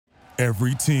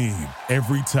Every team,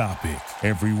 every topic,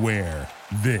 everywhere.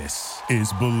 This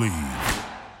is Believe.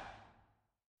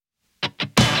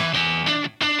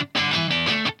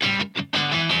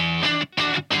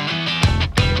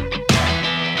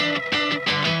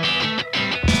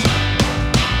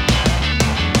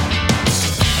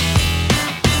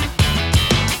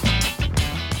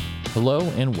 Hello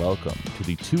and welcome to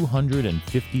the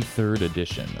 253rd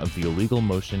edition of the Illegal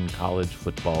Motion College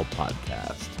Football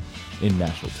Podcast. In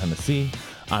Nashville, Tennessee,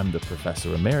 I'm the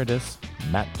Professor Emeritus,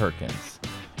 Matt Perkins.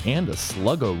 And a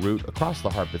sluggo route across the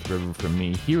Harpeth River from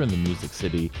me here in the Music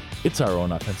City, it's our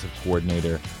own offensive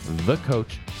coordinator, the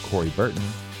coach, Corey Burton.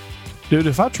 Dude,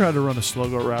 if I tried to run a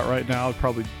sluggo route right now, I'd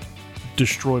probably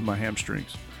destroy my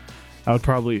hamstrings. I would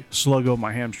probably sluggo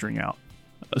my hamstring out.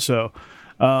 So,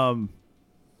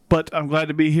 but I'm glad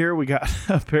to be here. We got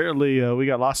we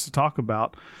got lots to talk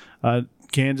about.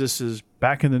 Kansas is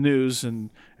back in the news, and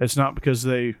it's not because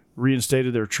they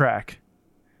reinstated their track,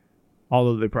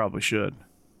 although they probably should.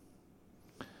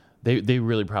 They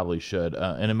really probably should.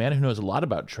 And a man who knows a lot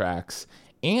about tracks,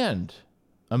 and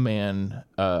a man,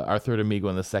 our third amigo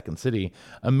in the second city,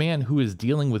 a man who is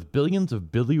dealing with billions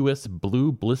of bilious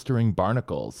blue blistering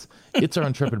barnacles. It's our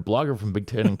intrepid blogger from Big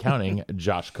Ten and Counting,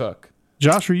 Josh Cook.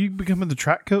 Josh, are you becoming the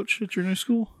track coach at your new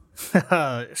school?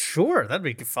 Sure, that'd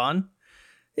be fun.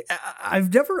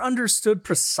 I've never understood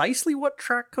precisely what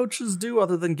track coaches do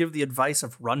other than give the advice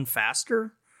of run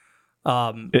faster.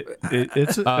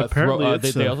 It's apparently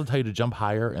they also tell you to jump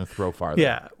higher and throw farther.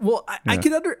 Yeah. Well, I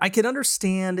can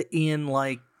understand in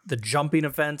like the jumping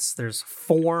events, there's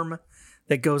form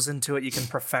that goes into it. You can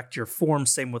perfect your form.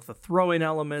 Same with the throwing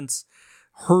elements.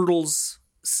 Hurdles,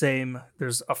 same.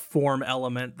 There's a form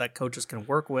element that coaches can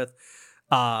work with.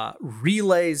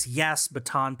 Relays, yes.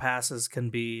 Baton passes can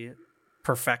be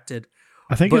perfected.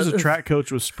 I think as a track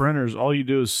coach with sprinters, all you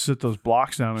do is sit those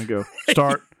blocks down and go,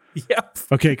 start. Yep.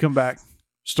 Okay, come back.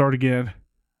 Start again.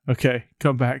 Okay,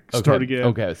 come back. Start again.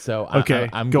 Okay, so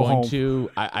I'm go going home. to,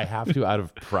 I have to, out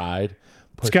of pride,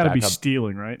 It's got to be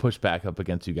stealing, right? push back up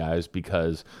against you guys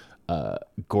because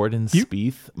Gordon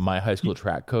Spieth, my high school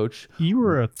track coach. You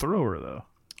were a thrower, though.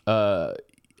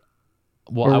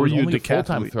 Well, I was only a decathlete?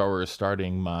 full-time thrower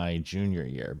starting my junior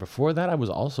year. Before that, I was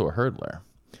also a hurdler.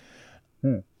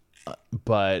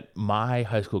 But my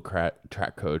high school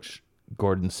track coach,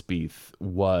 Gordon Spieth,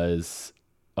 was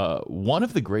one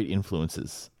of the great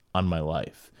influences on my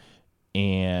life.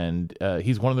 And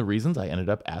he's one of the reasons I ended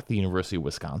up at the University of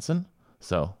Wisconsin.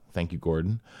 So thank you,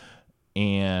 Gordon.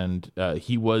 And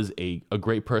he was a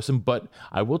great person. But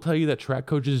I will tell you that track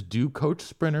coaches do coach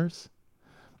sprinters.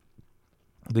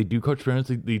 They do coach sprinters.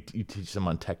 You teach them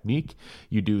on technique.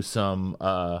 You do some...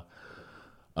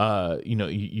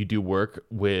 you do work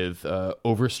with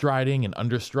overstriding and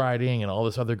understriding and all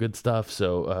this other good stuff.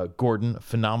 So Gordon,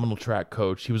 phenomenal track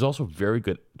coach. He was also a very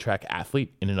good track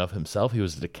athlete in and of himself. He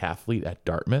was a decathlete at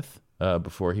Dartmouth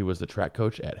before he was the track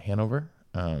coach at Hanover.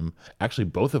 Actually,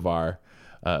 both of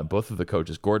the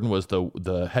coaches. Gordon was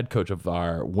the head coach of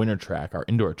our winter track, our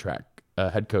indoor track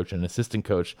head coach and assistant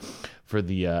coach for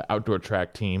the outdoor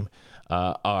track team.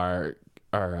 Our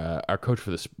coach for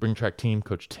the spring track team,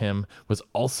 Coach Tim, was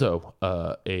also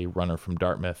a runner from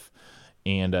Dartmouth,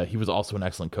 and he was also an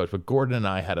excellent coach. But Gordon and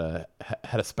I had a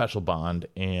special bond,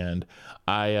 and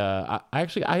I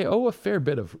owe a fair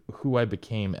bit of who I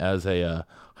became as a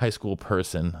high school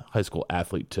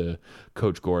athlete to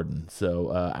Coach Gordon.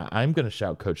 So I'm going to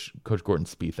shout Coach Gordon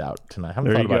Spieth out tonight. I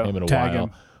haven't thought about him in a Tag while.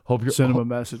 Him. Send him a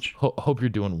message. Hope you're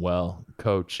doing well,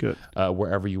 Coach. Good.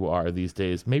 Wherever you are these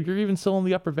days. Maybe you're even still in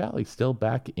the Upper Valley, still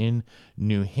back in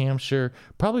New Hampshire.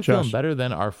 Probably feeling better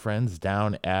than our friends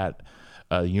down at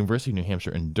the University of New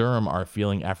Hampshire in Durham are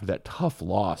feeling after that tough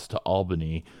loss to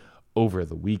Albany over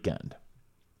the weekend.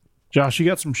 Josh, you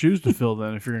got some shoes to fill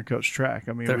then if you're going to coach track.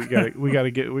 I mean, we got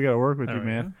to work with you,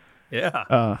 man.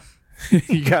 Yeah.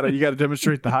 You got to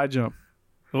demonstrate the high jump.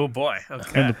 Oh boy.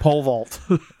 Okay. And the pole vault.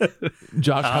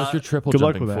 Josh, how's your triple good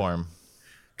luck jumping with that. form?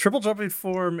 Triple jumping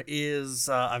form is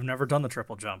I've never done the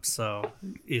triple jump, so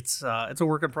it's a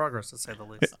work in progress to say the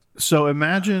least. So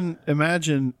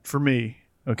imagine for me,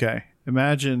 okay?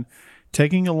 Imagine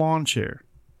taking a lawn chair,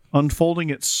 unfolding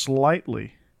it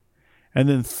slightly, and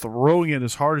then throwing it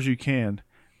as hard as you can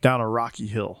down a rocky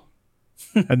hill.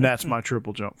 And that's my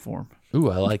triple jump form. Ooh,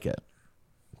 I like it.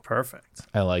 Perfect.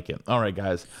 I like it. All right,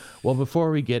 guys. Well, before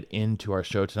we get into our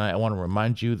show tonight, I want to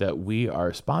remind you that we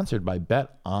are sponsored by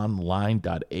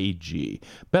betonline.ag.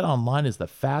 BetOnline is the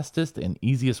fastest and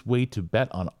easiest way to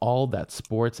bet on all that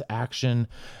sports action.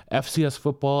 FCS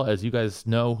football, as you guys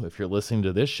know, if you're listening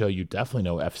to this show, you definitely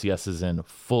know FCS is in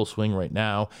full swing right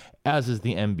now, as is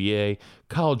the NBA.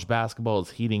 College basketball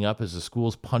is heating up as the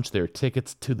schools punch their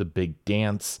tickets to the big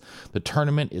dance. The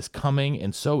tournament is coming,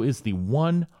 and so is the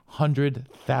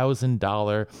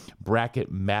 $100,000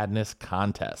 Bracket Madness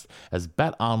contest, as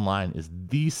BetOnline is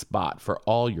the spot for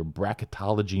all your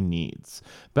bracketology needs.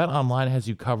 BetOnline has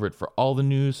you covered for all the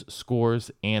news,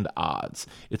 scores, and odds.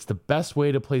 It's the best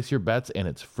way to place your bets, and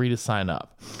it's free to sign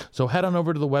up. So head on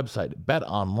over to the website,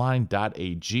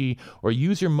 betonline.ag, or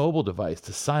use your mobile device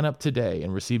to sign up today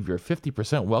and receive your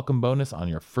 50% welcome bonus on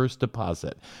your first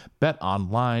deposit.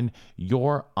 BetOnline,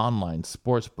 your online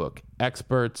sportsbook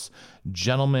experts.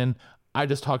 Gentlemen, I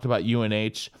just talked about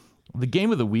UNH. The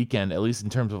game of the weekend, at least in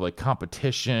terms of like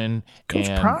competition Coach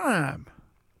and Prime.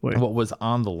 Wait. what was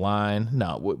on the line.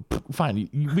 No, fine.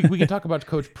 We can talk about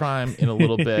Coach Prime in a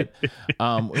little bit.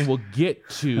 And we'll get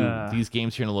to these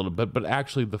games here in a little bit. But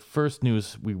actually, the first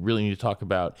news we really need to talk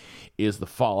about is the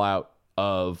fallout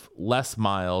of Les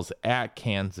Miles at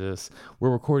Kansas.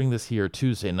 We're recording this here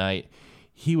Tuesday night.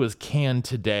 He was canned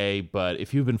today, but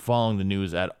if you've been following the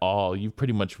news at all, you've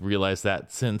pretty much realized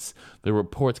that since the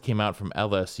reports came out from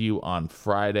LSU on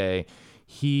Friday,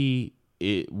 the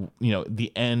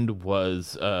end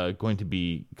was going to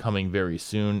be coming very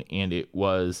soon, and it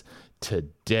was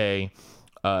today.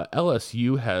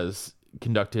 LSU has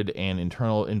conducted an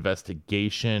internal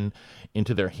investigation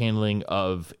into their handling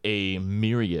of a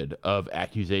myriad of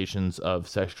accusations of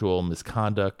sexual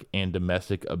misconduct and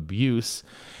domestic abuse.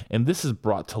 And this has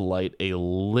brought to light a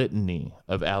litany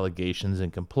of allegations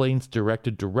and complaints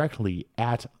directed directly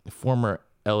at former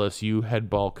LSU head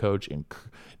ball coach and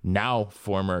now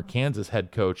former Kansas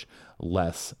head coach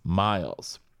Les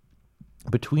Miles.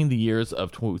 Between the years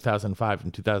of 2005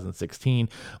 and 2016,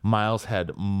 Miles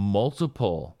had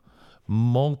multiple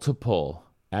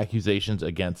accusations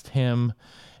against him,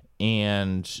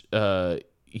 and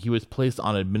he was placed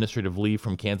on administrative leave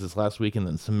from Kansas last week and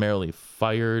then summarily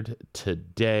fired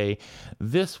today.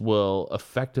 This will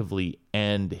effectively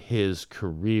end his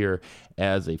career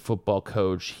as a football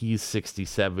coach. He's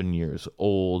 67 years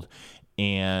old,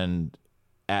 and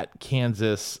at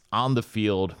Kansas on the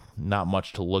field, not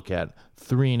much to look at.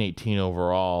 3-18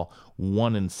 overall,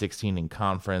 1-16 in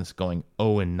conference, going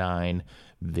 0-9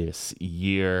 this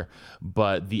year.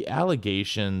 But the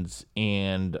allegations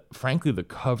and frankly the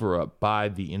cover-up by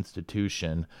the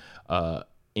institution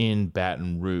in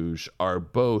Baton Rouge are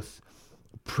both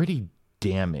pretty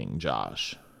damning,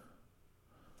 Josh.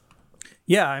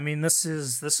 Yeah, I mean this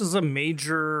is a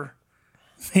major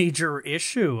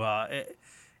issue.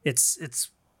 It's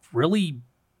really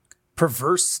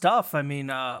perverse stuff. I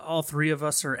mean, all three of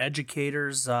us are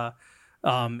educators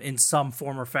in some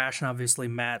form or fashion. Obviously,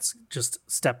 Matt's just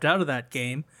stepped out of that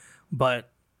game,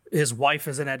 but his wife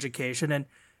is in education. And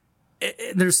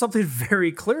there's something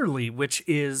very clearly, which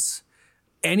is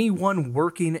anyone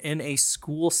working in a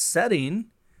school setting,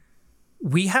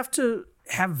 we have to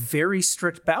have very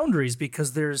strict boundaries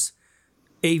because there's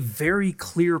a very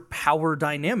clear power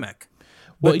dynamic.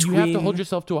 Well, you have to hold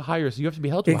yourself to a higher, so you have to be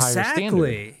held to a higher standard.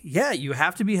 Exactly. Yeah, you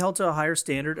have to be held to a higher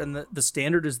standard, and the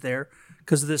standard is there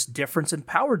because of this difference in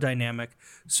power dynamic.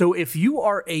 So if you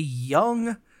are a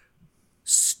young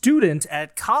student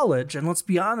at college, and let's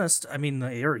be honest, I mean,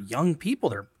 they're young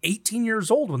people. They're 18 years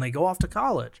old when they go off to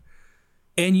college.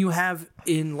 And you have,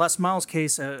 in Les Miles'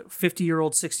 case, a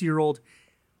 50-year-old, 60-year-old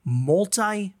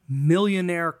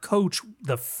multi-millionaire coach,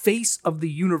 the face of the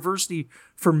university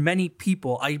for many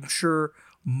people. I'm sure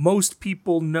most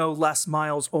people know Les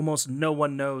Miles. Almost no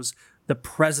one knows the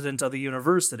president of the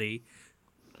university,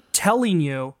 telling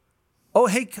you, oh,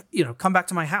 hey, come back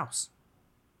to my house.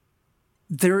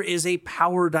 There is a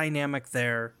power dynamic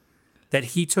there that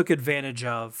he took advantage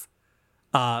of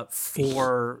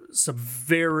for some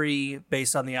very,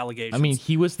 based on the allegations. I mean,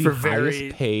 he was the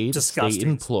highest paid state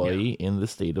employee in the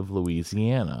state of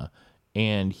Louisiana,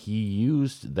 and he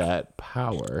used that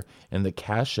power and the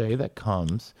cachet that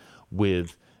comes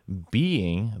with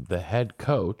being the head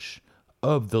coach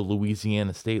of the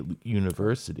Louisiana State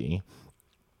University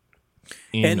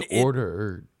in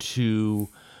order to,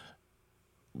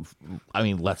 I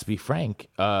mean, let's be frank,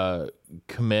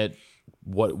 commit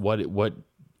what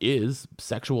is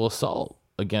sexual assault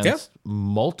against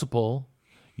multiple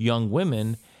young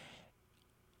women.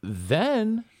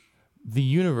 Then the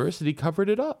university covered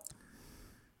it up.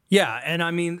 Yeah, and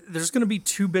I mean, there's going to be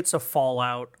two bits of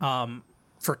fallout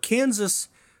for Kansas,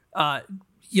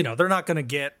 they're not going to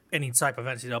get any type of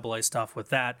NCAA stuff with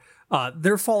that.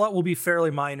 Their fallout will be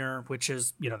fairly minor, which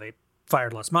is, they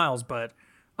fired Les Miles, but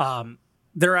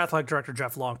their athletic director,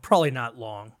 Jeff Long, probably not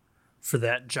long for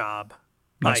that job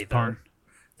Nice either. pun.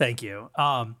 Thank you.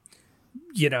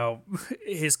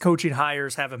 His coaching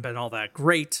hires haven't been all that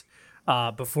great.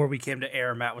 Before we came to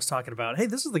air, Matt was talking about, hey,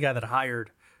 this is the guy that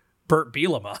hired Burt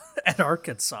Bielema at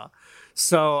Arkansas.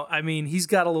 So, I mean, he's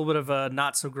got a little bit of a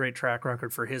not so great track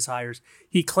record for his hires.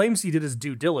 He claims he did his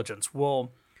due diligence.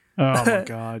 Well, oh my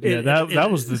God, yeah, that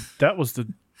was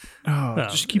the. Oh,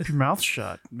 just keep your mouth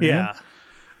shut, man. yeah.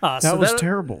 That was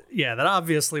terrible. Yeah, that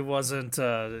obviously wasn't.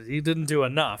 He didn't do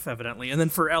enough, evidently. And then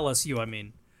for LSU, I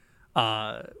mean,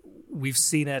 we've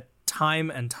seen it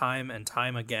time and time and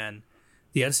time again.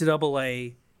 The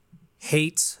NCAA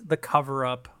hates the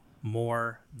cover-up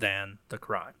more than the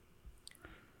crime.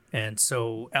 And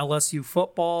so LSU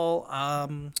football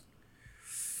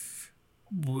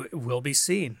will be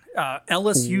seen.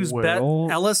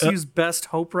 LSU's best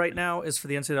hope right now is for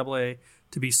the NCAA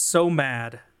to be so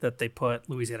mad that they put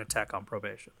Louisiana Tech on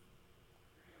probation.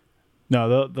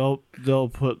 No, they'll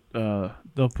put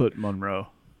Monroe.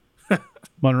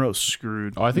 Monroe's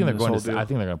screwed. Oh, I think they're going to. deal. I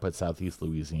think they're going to put Southeast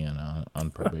Louisiana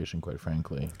on probation, quite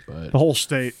frankly. But The whole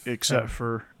state except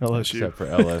for LSU. except for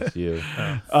LSU.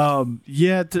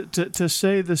 Yeah, to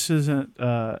say this isn't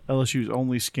LSU's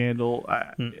only scandal,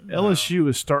 LSU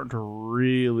is starting to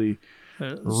really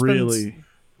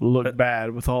look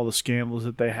bad with all the scandals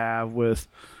that they have with,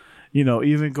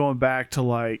 even going back to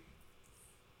like,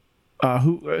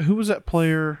 who was that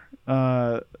player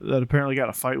that apparently got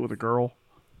a fight with a girl?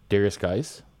 Darius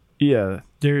Geis. Yeah,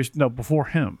 Darius. No, before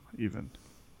him even.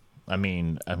 I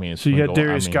mean. So you had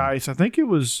Darius Geis. I think it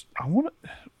was. I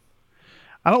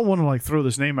don't want to like throw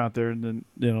this name out there and then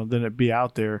then it be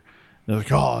out there. They're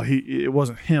like, oh, it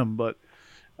wasn't him, but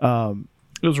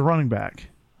it was a running back.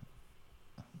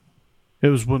 It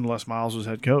was when Les Miles was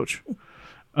head coach.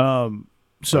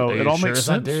 So it all makes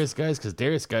sense. Darius Geis, because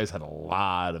Darius Geis had a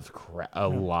lot of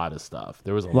stuff.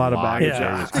 There was a lot of baggage.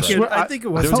 Darius Yeah, Geis. I think it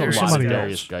was There was Darius a lot of somebody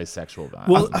Darius else. Geis sexual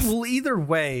violence. Well, either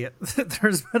way,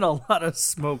 there's been a lot of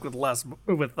smoke with Ed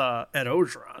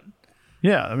Orgeron.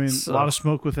 Yeah, I mean, a lot of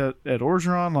smoke with Ed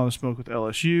Orgeron, a lot of smoke with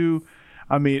LSU.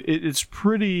 I mean, it's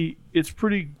pretty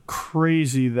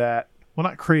crazy that, well,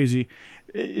 not crazy.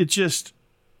 It's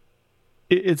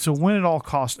a win at all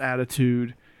cost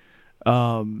attitude.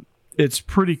 It's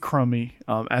pretty crummy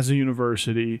as a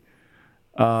university.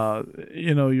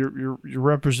 You're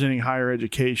representing higher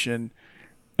education,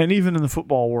 and even in the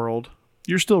football world,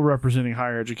 you're still representing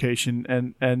higher education,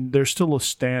 and there's still a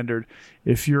standard.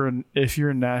 If you're in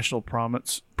national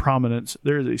prominence,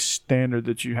 there is a standard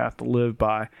that you have to live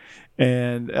by,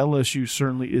 and LSU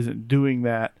certainly isn't doing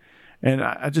that. And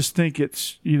I just think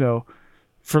it's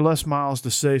for Les Miles to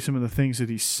say some of the things that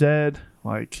he said,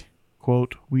 like,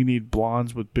 quote, we need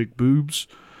blondes with big boobs,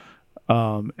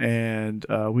 and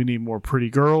we need more pretty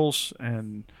girls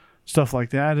and stuff like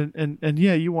that. And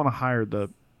yeah, you want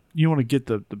to get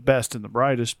the best and the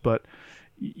brightest, but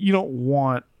you don't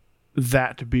want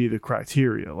that to be the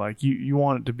criteria. Like you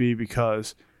want it to be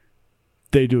because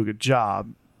they do a good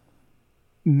job,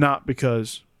 not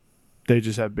because they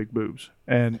just have big boobs.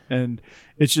 And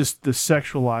it's just the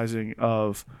sexualizing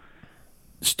of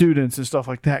students and stuff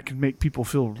like that can make people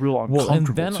feel real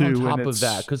uncomfortable and then too. on top of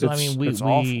that, because I mean,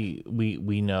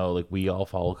 we know, like, we all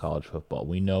follow college football.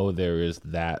 We know there is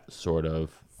that sort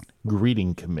of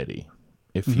greeting committee,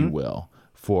 if you will,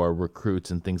 for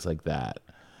recruits and things like that.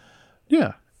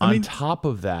 Yeah. On top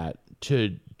of that,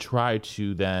 to try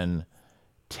to then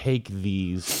take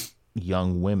these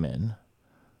young women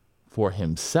for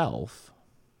himself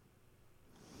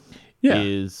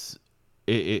is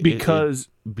because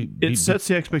it sets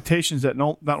the expectations that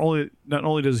not only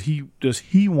does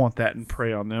he want that and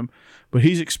prey on them, but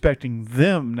he's expecting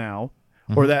them now,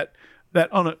 or that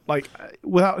on a, like,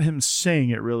 without him saying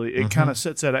it, really, it kind of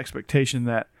sets that expectation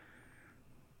that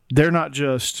they're not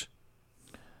just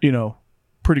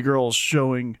pretty girls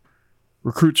showing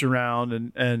recruits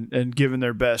around and giving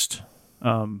their best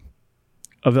of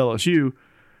LSU.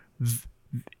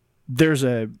 There's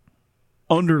a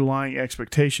underlying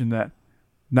expectation that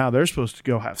now they're supposed to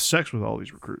go have sex with all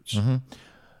these recruits. And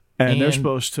they're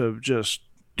supposed to just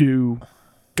do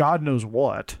God knows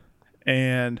what.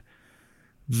 And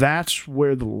that's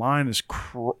where the line is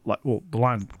the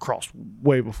line crossed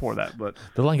way before that, but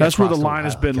that's where the line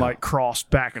has been like crossed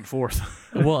back and forth.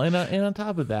 Well, and on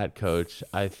top of that, Coach,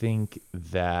 I think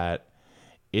that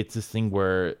it's this thing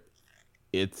where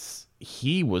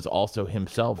he was also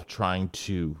himself trying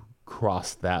to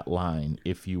crossed that line,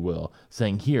 if you will,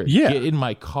 saying, "Here, Yeah. get in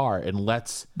my car and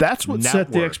let's." That's what set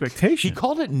the network." expectation. He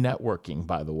called it networking,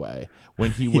 by the way,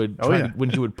 when he would Oh, when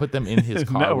he would put them in his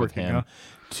car with Networking, him huh?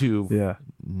 to Yeah.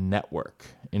 network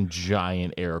in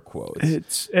giant air quotes.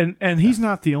 It's and he's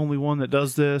not the only one that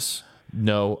does this.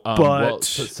 No, But- well,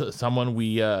 someone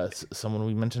we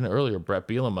mentioned earlier, Brett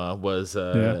Bielema, was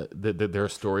there are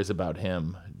stories about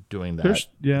him doing that. There's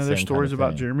same kind stories of about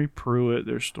thing. Jeremy Pruitt.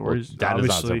 There's stories. That does not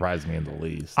obviously, surprise me in the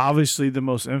least. obviously the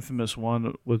most infamous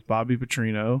one with Bobby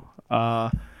Petrino.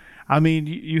 I mean,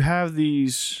 you have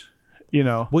these,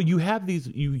 Well, you have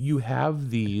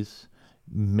these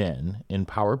men in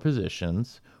power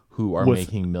positions who are With-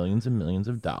 making millions and millions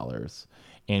of dollars,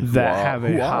 and who That are, have a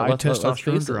who are, high let's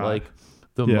testosterone face it, drive. like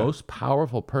the Yeah. most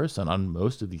powerful person on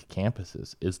most of these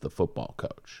campuses is the football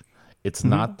coach. It's Mm-hmm.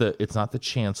 not the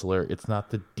chancellor, it's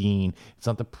not the dean, it's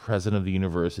not the president of the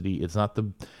university, it's not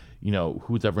the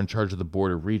who's ever in charge of the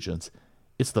board of regents.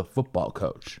 It's the football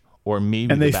coach, or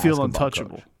maybe and the they feel basketball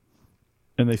untouchable. coach.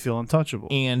 And they feel untouchable.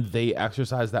 And they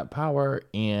exercise that power,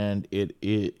 and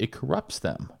it corrupts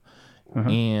them. Uh-huh.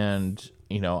 And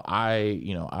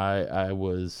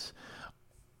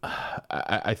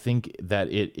I think that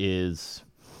it is,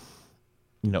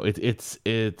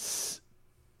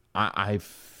 I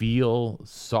feel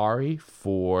sorry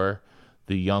for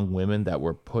the young women that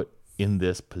were put in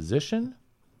this position.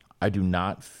 I do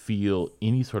not feel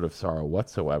any sort of sorrow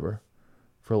whatsoever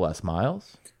for Les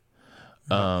Miles.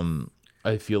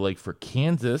 I feel like for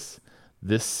Kansas,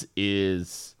 this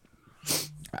is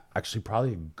actually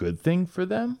probably a good thing for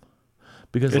them,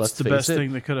 because It's let's the face best it,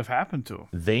 thing that could have happened to him.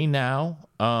 they now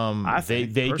they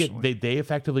personally. they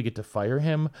effectively get to fire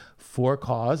him for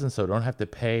cause, and so don't have to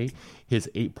pay his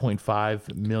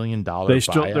 $8.5 million They're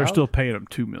buyout. still paying him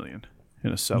 $2 million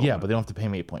in a settlement. Yeah, but they don't have to pay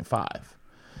him 8.5.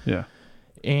 yeah.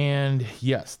 And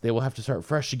yes, they will have to start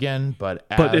fresh again. But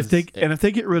If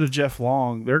they get rid of Jeff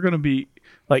Long, they're going to be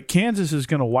like, Kansas is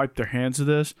going to wipe their hands of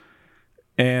this,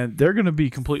 and they're going to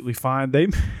be completely fine. They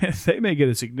may get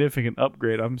a significant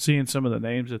upgrade. I'm seeing some of the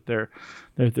names that they're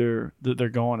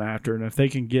going after, and if they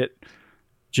can get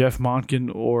Jeff Monken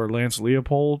or Lance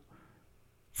Leopold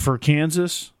for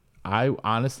Kansas, I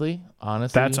honestly,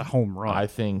 that's a home run. I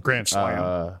think Grand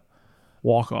slam.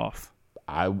 Walk off.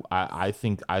 I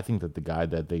think that the guy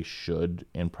that they should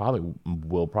and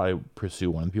will pursue,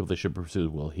 one of the people they should pursue, is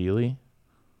Will Healy.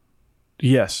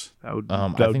 Yes, that would.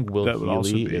 I think Will that would also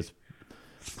Healy be- is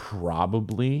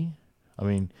probably. I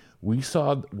mean, we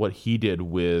saw what he did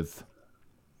with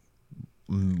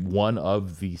one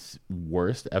of the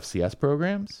worst FCS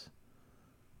programs,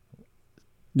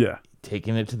 Yeah.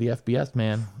 taking it to the FBS,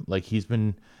 man. Like, he's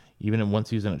been, even in one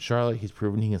season at Charlotte, he's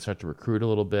proven he can start to recruit a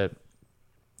little bit.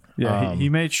 Yeah, he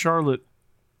made Charlotte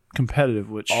competitive,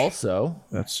 which Also,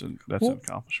 that's an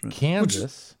accomplishment.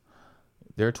 Kansas,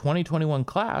 their 2021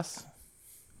 class,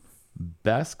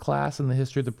 best class in the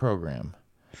history of the program.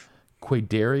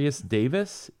 Quaydarius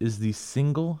Davis is the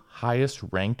single highest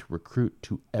ranked recruit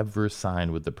to ever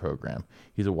sign with the program.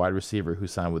 He's a wide receiver who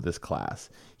signed with this class.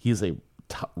 He's a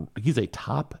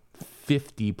top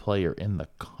 50 player in the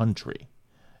country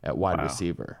at wide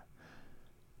receiver.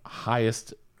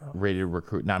 Highest rated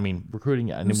recruit. Now, I mean, recruiting.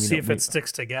 We'll see if it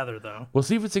sticks together, though. We'll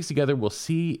see if it sticks together. We'll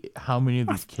see how many of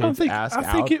these kids ask out.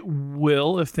 I think it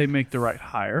will if they make the right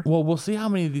hire. Well, we'll see how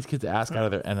many of these kids ask out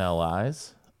of their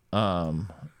NLIs.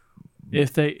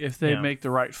 If they Yeah. make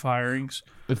the right firings.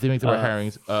 If they make the right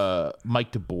hirings,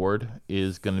 Mike DeBoard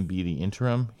is going to be the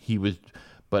interim.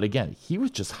 But again, he was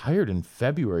just hired in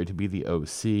February to be the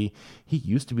OC. He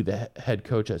used to be the head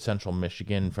coach at Central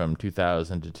Michigan from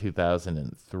 2000 to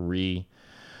 2003.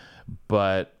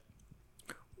 But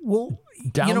Well,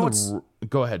 down you know the what's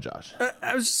go ahead, Josh.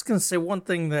 I was just going to say one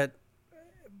thing that,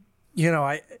 you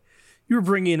were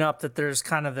bringing up that there's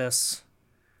kind of this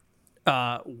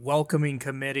welcoming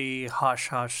committee, hush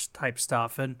hush type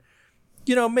stuff, and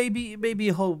maybe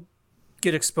he'll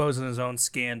get exposed in his own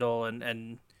scandal,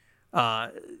 and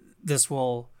this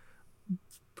will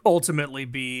ultimately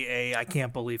be I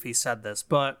can't believe he said this,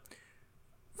 but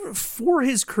for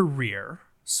his career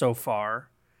so far,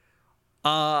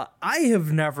 I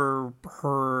have never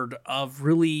heard of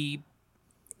really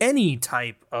any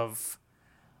type of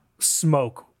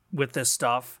smoke with this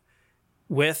stuff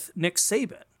with Nick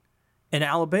Saban in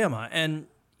Alabama. And,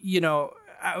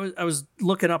 I was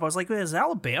looking up, I was like, has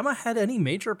Alabama had any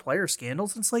major player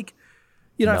scandals? And it's like,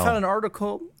 No. I found an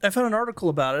article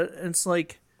about it, and it's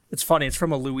like, it's funny, it's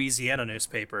from a Louisiana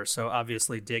newspaper, so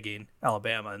obviously digging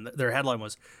Alabama, and their headline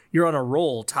was, "You're on a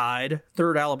roll, Tide,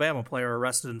 third Alabama player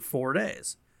arrested in 4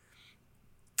 days."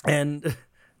 And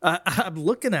I'm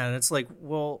looking at it. It's like,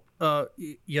 well,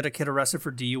 you had a kid arrested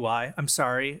for DUI. I'm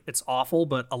sorry, it's awful,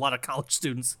 but a lot of college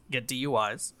students get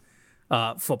DUIs,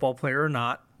 football player or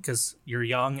not, because you're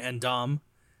young and dumb,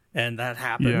 and that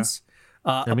happens.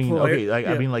 I mean,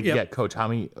 Coach, how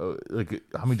many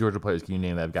Georgia players can you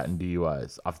name that have gotten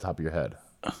DUIs off the top of your head?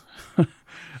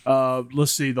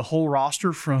 Let's see, the whole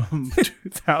roster from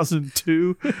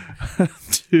 2002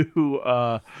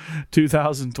 to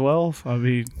 2012. I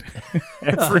mean,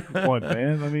 everyone,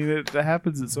 man. I mean, it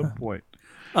happens at some point.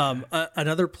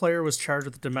 Another player was charged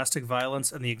with domestic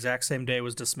violence, and the exact same day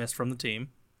was dismissed from the team.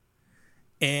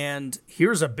 And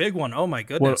here's a big one. Oh my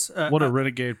goodness! What a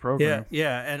renegade program!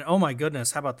 Yeah. And oh my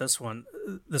goodness, how about this one?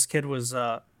 This kid was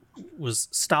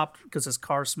stopped because his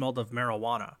car smelled of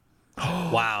marijuana.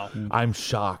 Wow! I'm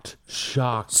shocked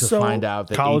to find out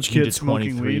that college 18 kids to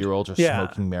 23-year-olds are Yeah.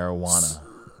 smoking marijuana.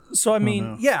 So I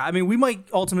mean, we might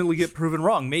ultimately get proven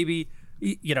wrong. Maybe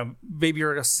maybe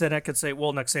you're a cynic and say,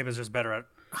 well, Nick Saban's just better at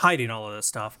hiding all of this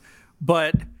stuff,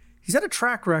 but he's had a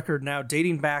track record now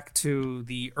dating back to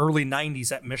the early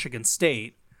 90s at Michigan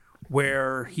State,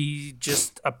 where he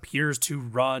just appears to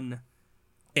run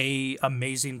a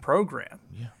amazing program.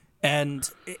 Yeah. And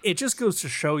it just goes to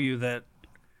show you that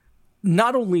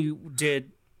not only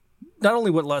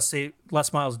what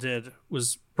Les Miles did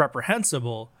was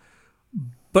reprehensible,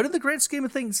 but in the grand scheme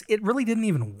of things, it really didn't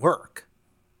even work.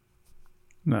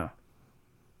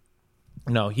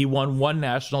 No, he won one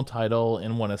national title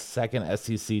and won a second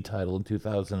SEC title in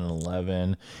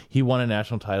 2011. He won a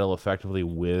national title effectively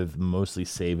with mostly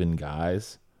Saban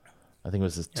guys. I think it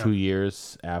was just 2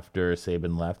 years after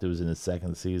Saban left. It was in his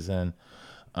second season.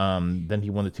 Then he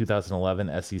won the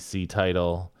 2011 SEC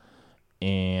title,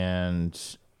 and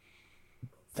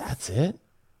that's it.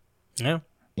 Yeah.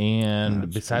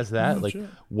 And besides that, like,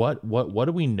 what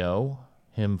do we know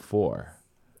him for?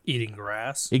 Eating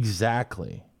grass.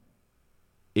 Exactly.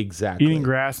 Eating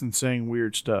grass and saying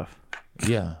weird stuff.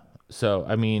 Yeah. So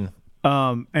I mean,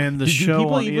 and the show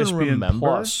on ESPN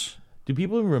Plus. Do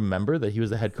people even remember that he was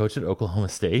the head coach at Oklahoma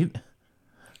State?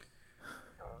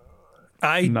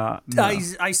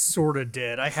 I sort of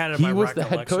did. I had it in my recollection. He was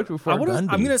the head coach before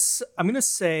Gundy. I'm gonna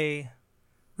say,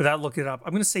 without looking it up,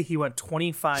 I'm gonna say he went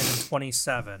 25 and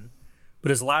 27, but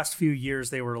his last few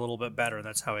years they were a little bit better, and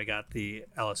that's how he got the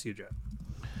LSU job.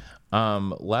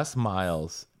 Les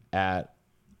Miles at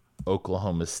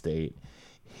Oklahoma State,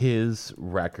 his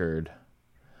record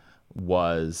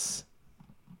was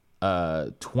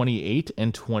 28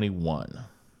 and 21.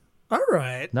 All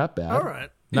right. Not bad. All right.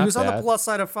 He Not was on the bad. plus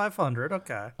side of 500.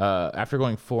 Okay. After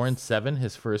going 4-7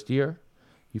 his first year,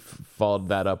 he followed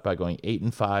that up by going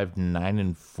 8-5,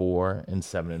 9-4, and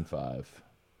 7-5.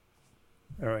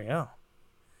 There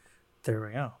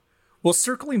we go. Well,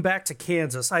 circling back to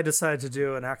Kansas, I decided to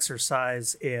do an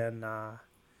exercise in,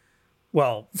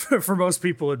 for most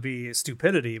people it'd be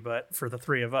stupidity, but for the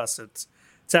three of us, it's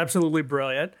absolutely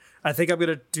brilliant. I think I'm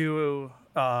going to do,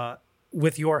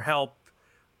 with your help,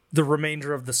 the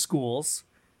remainder of the schools,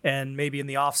 and maybe in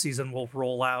the off season we'll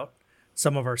roll out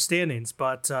some of our standings.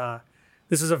 But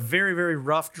this is a very, very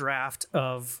rough draft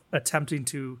of attempting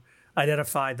to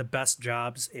identify the best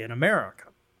jobs in America,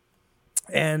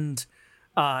 and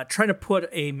trying to put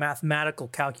a mathematical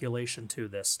calculation to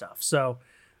this stuff. So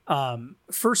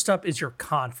first up is your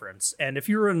conference. And if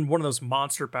you're in one of those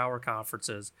monster power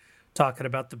conferences, talking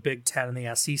about the Big Ten and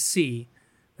the SEC,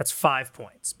 that's 5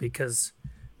 points, because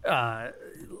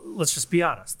let's just be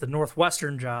honest, the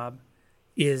Northwestern job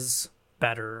is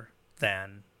better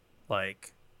than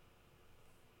like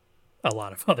a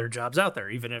lot of other jobs out there,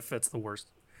 even if it's the worst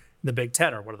in the Big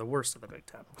Ten or one of the worst of the Big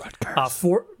Ten.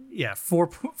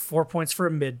 4 points for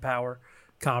a mid-power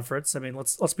conference. I mean,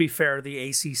 let's be fair. The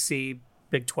ACC,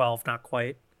 Big 12, not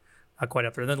quite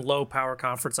up there. And then low power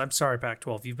conference. I'm sorry,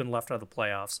 Pac-12, you've been left out of the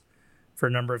playoffs for a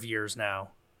number of years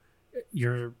now.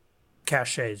 Your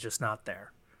cachet is just not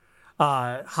there.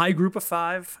 High group of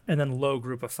 5 and then low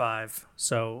group of 5.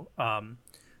 So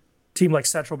team like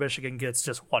Central Michigan gets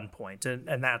just 1 point,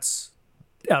 and that's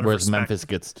out of Whereas respect. Memphis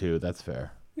gets 2. That's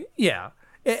fair. Yeah.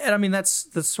 And I mean, that's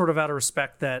sort of out of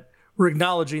respect that we're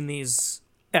acknowledging these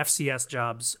FCS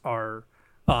jobs are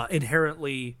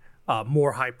inherently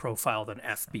more high profile than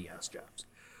FBS jobs.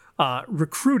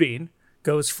 Recruiting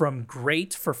goes from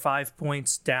great for 5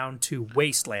 points down to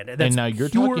wasteland. And now you're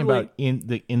talking about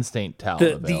the in-state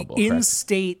talent available. The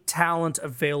in-state talent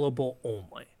available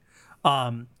only.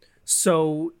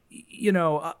 So,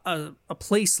 a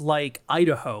place like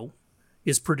Idaho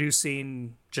is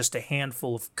producing just a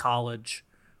handful of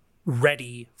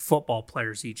college-ready football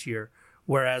players each year,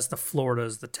 whereas the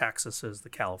Floridas, the Texases, the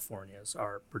Californias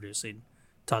are producing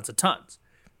tons and tons.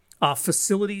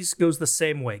 Facilities goes the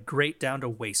same way, great down to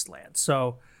wasteland.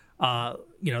 So,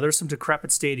 there's some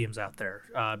decrepit stadiums out there.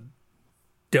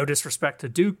 No disrespect to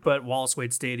Duke, but Wallace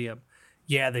Wade Stadium,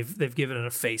 yeah, they've given it a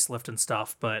facelift and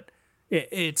stuff, but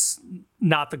it's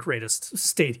not the greatest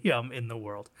stadium in the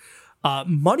world.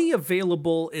 Money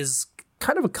available is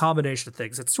kind of a combination of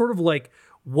things. It's sort of like,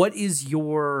 what is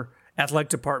your athletic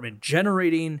department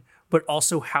generating, but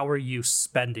also how are you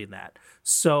spending that?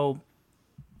 So,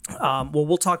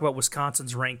 we'll talk about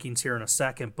Wisconsin's rankings here in a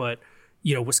second, but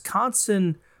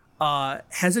Wisconsin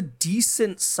has a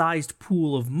decent sized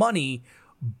pool of money,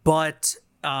 but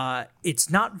it's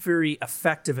not very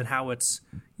effective in how it's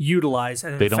utilized.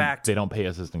 And they don't pay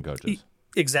assistant coaches.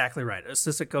 Exactly right.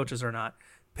 Assistant coaches are not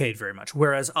paid very much.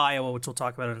 Whereas Iowa, which we'll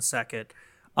talk about in a second,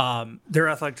 their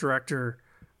athletic director,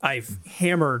 I've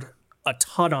hammered a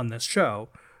ton on this show.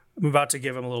 I'm about to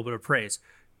give him a little bit of praise.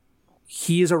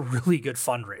 He is a really good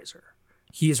fundraiser.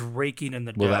 He is raking in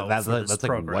the dough. That's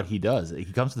like what he does. He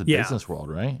comes to the business world,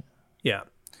 right? Yeah,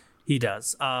 he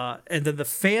does. And then the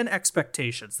fan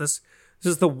expectations. This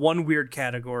is the one weird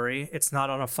category. It's not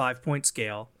on a 5-point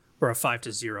scale, or a 5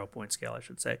 to 0 point scale, I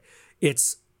should say.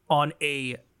 It's on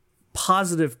a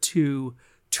 +2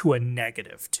 to a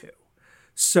 -2.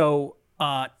 So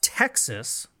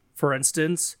Texas, for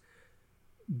instance,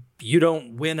 you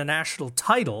don't win a national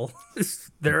title,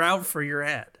 they're out for your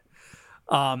head.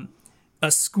 A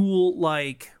school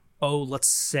like, let's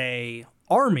say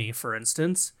Army, for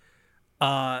instance,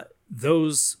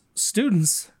 those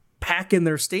students pack in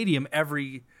their stadium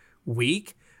every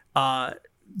week.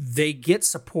 They get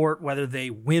support whether they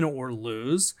win or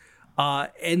lose,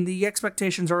 and the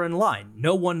expectations are in line.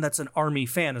 No one that's an Army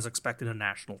fan is expecting a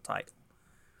national title.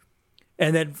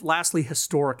 And then lastly,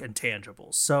 historic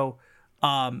intangibles. So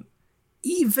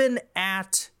even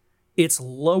at its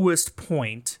lowest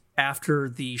point after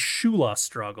the Shula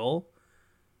struggle,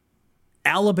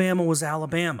 Alabama was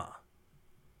Alabama.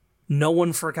 No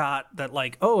one forgot that,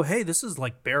 like, oh, hey, this is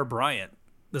like Bear Bryant.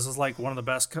 This is like one of the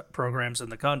best programs in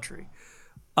the country.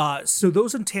 So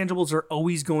those intangibles are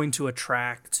always going to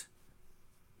attract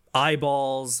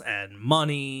eyeballs and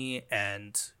money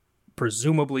and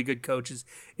presumably good coaches.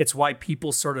 It's why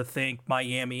people sort of think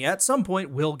Miami at some point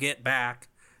will get back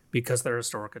because they're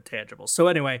historic intangibles. So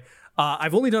anyway,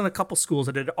 I've only done a couple schools.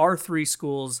 I did our 3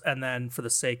 schools, and then for the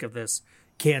sake of this,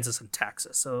 Kansas and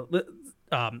Texas. So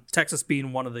Texas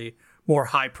being one of the more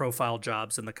high-profile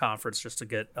jobs in the conference, just to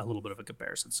get a little bit of a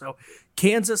comparison. So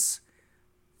Kansas,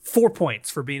 4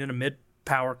 points for being in a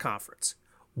mid-power conference.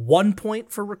 1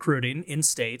 point for recruiting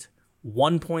in-state,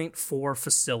 1 point for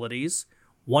facilities,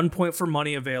 1 point for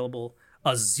money available,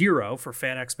 a 0 for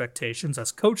fan expectations.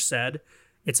 As Coach said,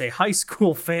 it's a high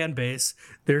school fan base.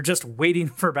 They're just waiting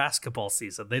for basketball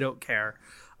season. They don't care.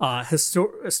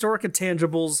 Historic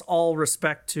intangibles, all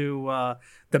respect to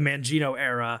the Mangino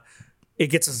era, it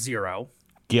gets a 0.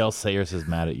 Gail Sayers is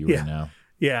mad at you right now.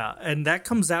 Yeah, and that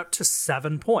comes out to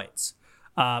 7 points.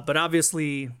 But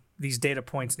obviously, these data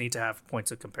points need to have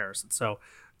points of comparison. So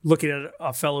looking at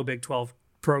a fellow Big 12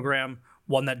 program,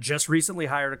 one that just recently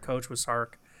hired a coach with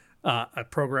Sark, a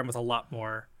program with a lot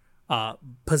more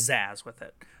pizzazz with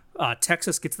it.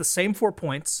 Texas gets the same 4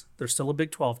 points. They're still a Big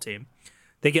 12 team.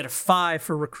 They get a 5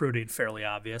 for recruiting, fairly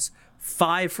obvious.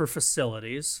 5 for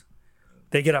facilities.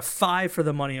 They get a 5 for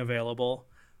the money available.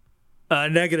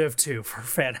 -2 for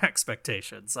fan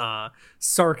expectations.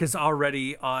 Sark is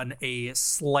already on a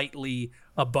slightly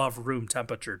above room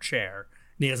temperature chair,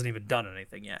 and he hasn't even done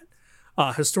anything yet.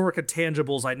 Historic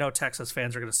intangibles, I know Texas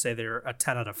fans are going to say they're a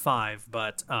 10 out of 5,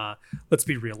 but let's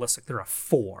be realistic. They're a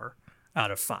 4 out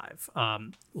of 5.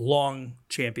 Long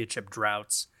championship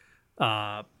droughts.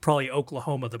 Probably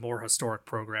Oklahoma, the more historic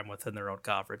program within their own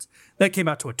conference. That came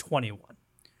out to a 21,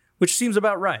 which seems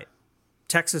about right.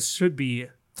 Texas should be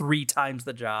 3 times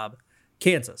the job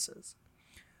Kansas is.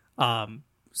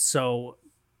 So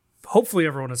hopefully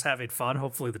everyone is having fun.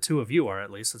 Hopefully the two of you are,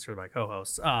 at least, since you're my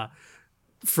co-hosts.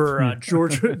 For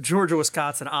Georgia,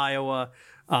 Wisconsin, Iowa,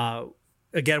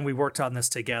 again, we worked on this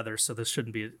together, so this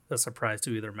shouldn't be a surprise to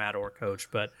either Matt or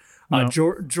Coach. But no.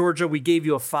 Georgia, we gave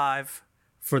you a 5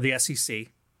 for the SEC.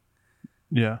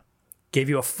 Yeah. Gave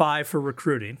you a 5 for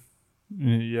recruiting.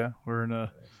 Yeah, we're in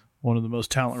one of the most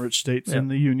talent-rich states in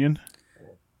the union.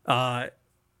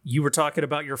 You were talking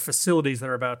about your facilities that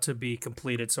are about to be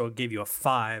completed, so it gave you a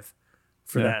 5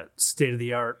 for that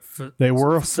state-of-the-art They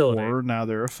were facility. A 4, now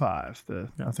they're a 5.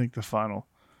 I think the final,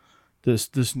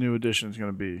 this new edition is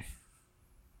going to be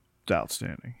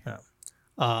outstanding.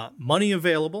 Yeah. Money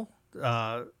available.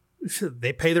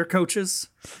 They pay their coaches,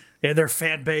 and their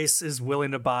fan base is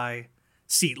willing to buy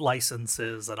seat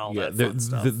licenses and all Yeah, that fun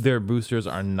stuff. their boosters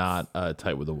are not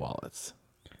tight with the wallets.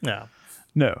 Yeah.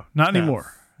 No, not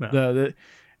anymore. No.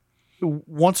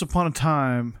 Once upon a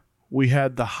time, we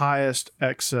had the highest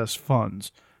excess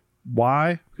funds.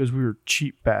 Why? Because we were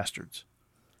cheap bastards,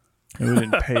 and we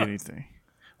didn't pay anything.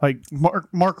 Like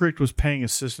Mark Richt was paying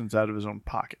assistants out of his own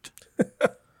pocket.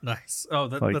 Nice. Oh,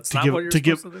 Like, that's to not give- what you're to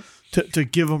supposed give- to do? to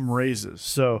give them raises.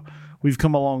 So we've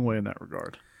come a long way in that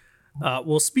regard.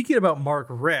 Well, speaking about Mark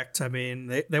Richt, I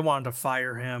mean, they wanted to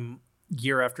fire him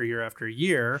year after year after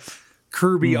year.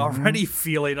 Kirby already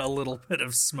feeling a little bit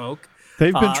of smoke.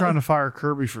 They've been trying to fire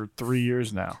Kirby for 3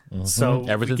 years now. So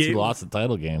Ever we since he gave- lost the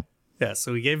title game. Yeah,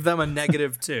 so we gave them a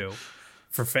 -2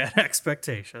 for fan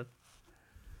expectation.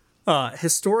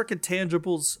 Historic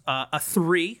intangibles, a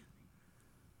 3.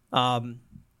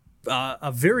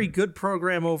 A very good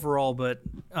program overall, but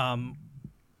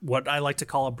what I like to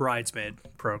call a bridesmaid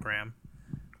program.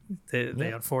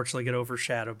 They unfortunately get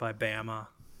overshadowed by Bama.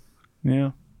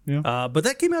 Yeah, yeah. But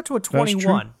that came out to a true.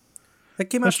 21. That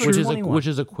came out That's to true. a Which 21. which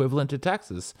is equivalent to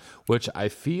Texas, which I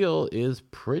feel is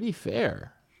pretty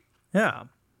fair. Yeah.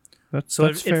 That's So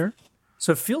if- fair.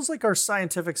 So it feels like our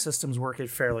scientific system's working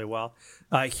fairly well.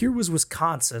 Here was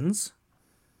Wisconsin's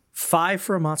 5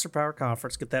 for a Monster Power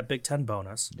Conference. Get that Big Ten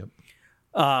bonus.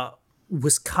 Yep.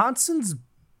 Wisconsin's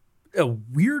a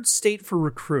weird state for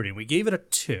recruiting. We gave it a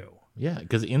 2. Yeah,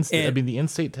 because the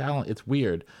in-state talent, it's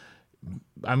weird.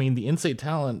 I mean, the in-state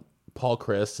talent, Paul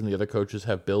Chryst and the other coaches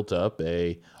have built up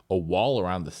a wall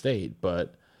around the state,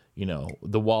 but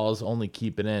the walls only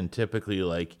keep it in typically,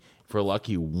 like, if we're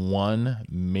lucky, 1,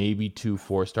 maybe 2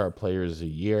 4-star players a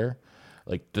year.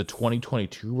 Like, the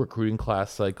 2022 recruiting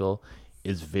class cycle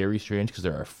is very strange because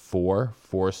there are 4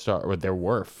 4-star, or there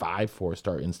were 5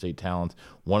 4-star in-state talents.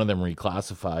 One of them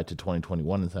reclassified to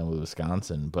 2021 instead with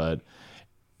Wisconsin, but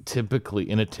typically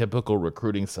in a typical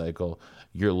recruiting cycle,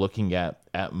 you're looking at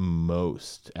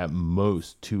most 2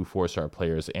 4-star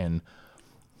players. And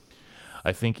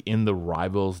I think in the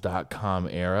Rivals.com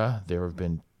era, there have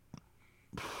been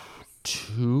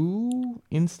 2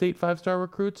 in-state 5-star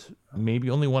recruits. Maybe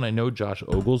only one. I know Josh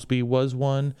Oglesby was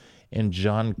one, and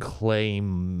John Clay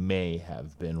may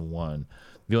have been one.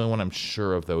 The only one I'm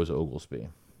sure of, though, is Oglesby.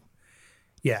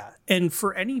 Yeah. And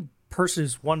for any person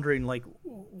who's wondering, like,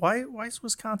 why is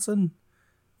Wisconsin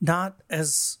not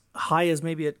as high as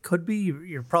maybe it could be?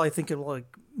 You're probably thinking, like,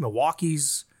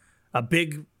 Milwaukee's a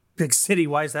big city.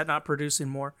 Why is that not producing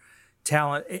more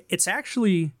talent? It's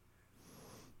actually,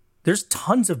 there's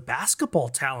tons of basketball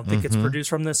talent that gets produced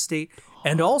from this state,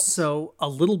 and also a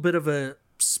little bit of a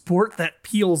sport that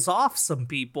peels off some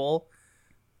people.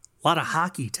 A lot of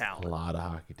hockey talent. A lot of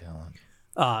hockey talent.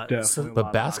 Definitely.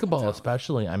 But basketball,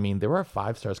 especially, I mean, there are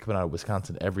 5-stars coming out of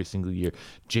Wisconsin every single year.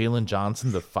 Jalen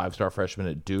Johnson, the 5-star freshman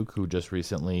at Duke, who just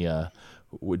recently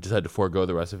decided to forego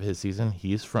the rest of his season,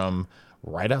 he's from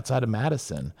right outside of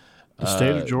Madison. The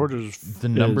state of Georgia is The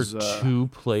number 2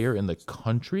 player in the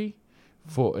country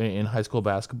in high school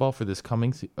basketball for this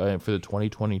coming for the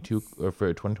 2022 or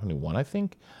for 2021. I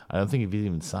think. I don't think he's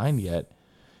even signed yet.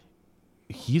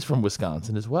 He's from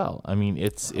Wisconsin as well. I mean,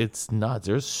 it's nuts.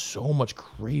 There's so much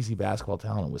crazy basketball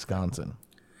talent in Wisconsin.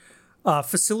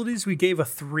 Facilities, we gave a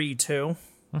 3 to.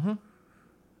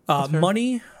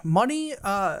 Money,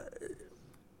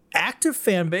 active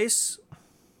fan base,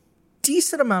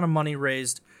 decent amount of money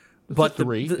raised. But a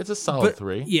 3. It's a solid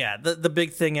 3. Yeah, the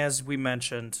big thing, as we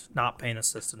mentioned, not paying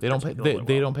assistants. They don't pay.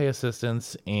 They don't pay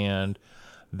assistants, and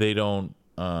they don't.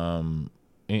 And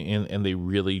they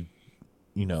really,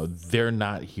 they're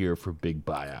not here for big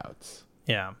buyouts.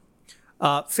 Yeah.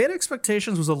 Fan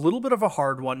expectations was a little bit of a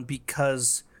hard one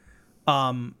because,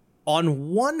 on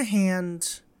one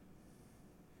hand,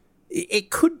 it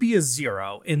could be a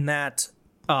 0 in that,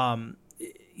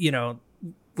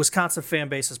 Wisconsin fan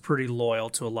base is pretty loyal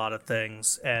to a lot of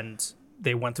things, and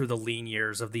they went through the lean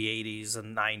years of the 80s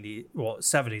and 90s, well,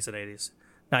 70s and 80s.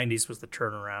 90s was the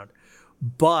turnaround.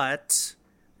 But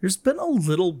there's been a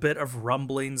little bit of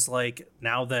rumblings, like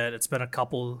now that it's been a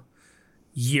couple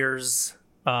years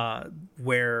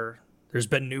where there's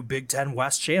been new Big Ten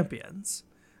West champions,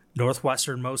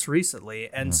 Northwestern most recently.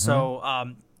 And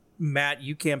so, Matt,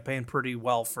 you campaigned pretty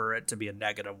well for it to be a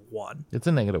 -1. It's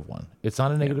a -1. It's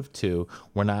not a -2.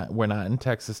 We're not in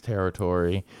Texas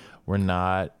territory. We're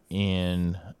not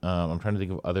in. I'm trying to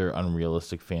think of other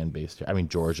unrealistic fan base. I mean,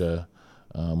 Georgia.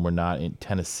 We're not in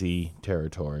Tennessee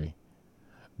territory,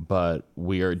 but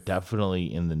we are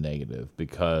definitely in the negative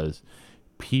because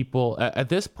people at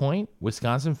this point,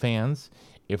 Wisconsin fans,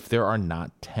 if there are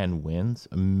not 10 wins,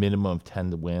 a minimum of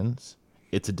 10 wins,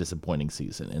 it's a disappointing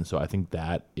season. And so I think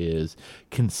that is,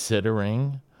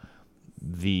 considering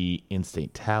the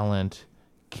in-state talent,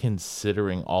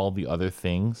 considering all the other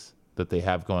things that they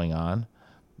have going on,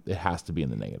 it has to be in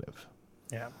the negative.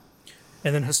 Yeah.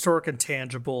 And then historic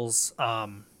intangibles.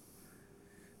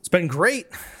 It's been great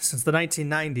since the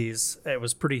 1990s. It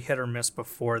was pretty hit or miss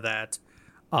before that.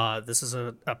 This is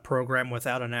a program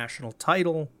without a national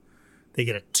title. They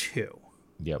get a 2.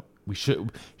 Yep. We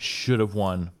should have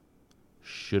won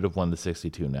the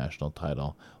 62 national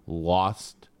title.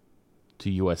 Lost to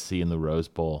USC in the Rose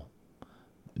Bowl.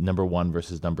 Number 1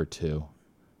 versus number 2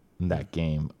 in that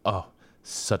game. Oh,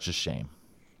 such a shame.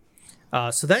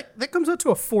 So that comes out to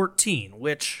a 14,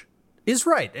 which is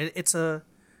right. It's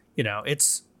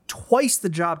twice the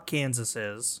job Kansas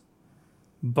is,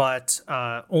 but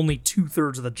only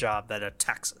 2/3 of the job that a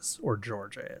Texas or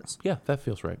Georgia is. Yeah, that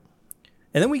feels right.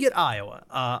 And then we get Iowa.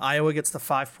 Iowa gets the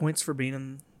 5 points for being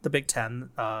in the Big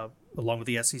Ten, along with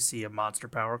the SEC, a monster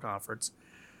power conference.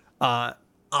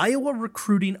 Iowa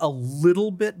recruiting a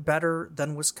little bit better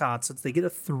than Wisconsin. They get a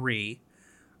 3.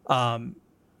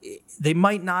 They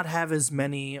might not have as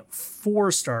many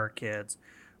 4-star kids,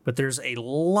 but there's a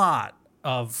lot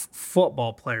of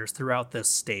football players throughout this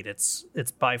state. It's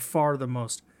by far the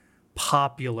most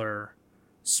popular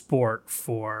sport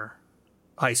for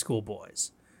high school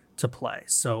boys to play.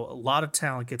 So a lot of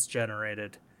talent gets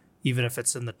generated, even if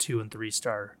it's in the 2 and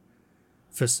 3-star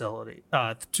facility,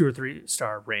 2 or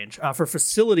 3-star range. For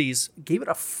facilities, gave it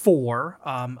a 4.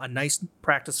 A nice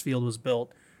practice field was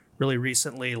built really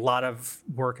recently. A lot of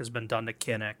work has been done to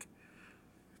Kinnick.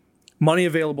 Money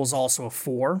available is also a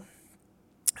 4.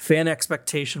 Fan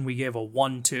expectation, we gave a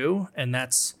 1-2, and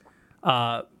that's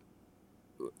out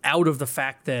of the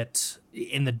fact that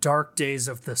in the dark days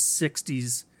of the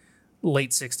 60s,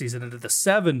 late 60s and into the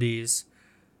 70s,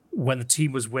 when the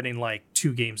team was winning like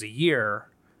 2 games a year,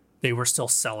 they were still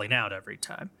selling out every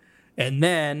time. And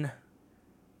then,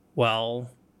 well,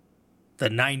 the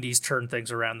 90s turned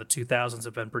things around. The 2000s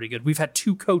have been pretty good. We've had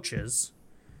 2 coaches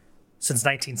since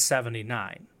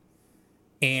 1979.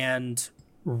 And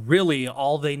really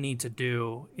all they need to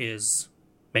do is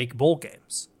make bowl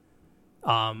games.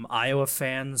 Iowa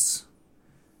fans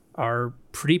are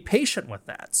pretty patient with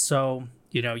that. So,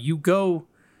 you go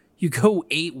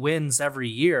 8 wins every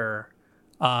year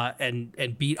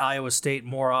and beat Iowa State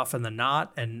more often than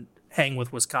not, and hang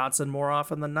with Wisconsin more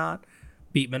often than not,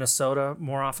 beat Minnesota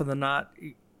more often than not,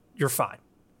 you're fine.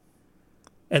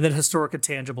 And then historic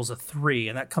intangibles a 3,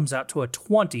 and that comes out to a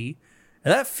 20.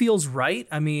 And that feels right.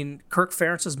 I mean, Kirk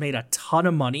Ferentz has made a ton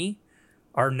of money.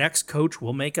 Our next coach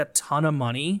will make a ton of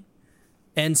money.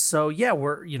 And so, yeah,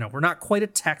 we're not quite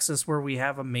at Texas where we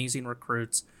have amazing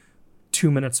recruits 2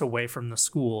 minutes away from the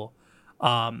school.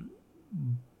 But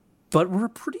we're a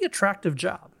pretty attractive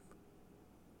job.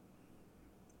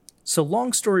 So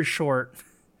long story short,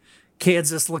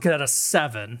 Kansas looking at a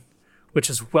 7, which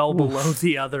is well below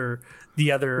the other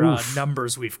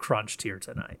numbers we've crunched here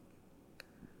tonight.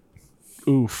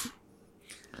 Oof.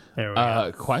 There we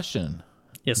go. Question.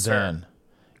 Yes, sir. Then,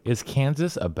 is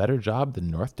Kansas a better job than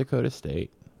North Dakota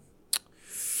State?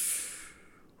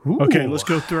 Ooh. Okay, let's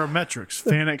go through our metrics.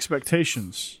 Fan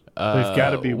expectations. They've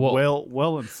got to be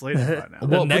well inflated by now.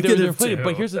 Well, negative they're inflated,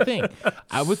 but here's the thing.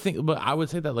 I would say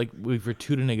that like if you're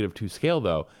 2 to -2 scale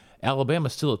though,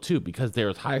 Alabama's still a 2 because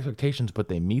there's high expectations, but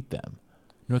they meet them.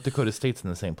 North Dakota State's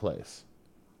in the same place.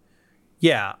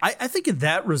 Yeah, I think in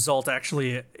that result,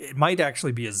 actually, it might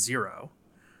actually be a 0.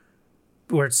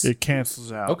 Where it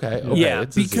cancels out. Okay, yeah,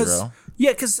 it's because, a 0.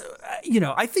 Yeah, because,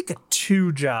 I think a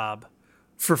 2 job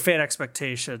for fan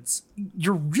expectations,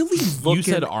 you're really looking... You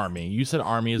said Army. You said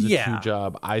Army is a 2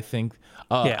 job. I think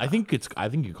I think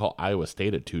you call Iowa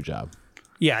State a 2 job.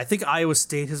 Yeah, I think Iowa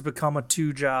State has become a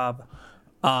 2 job.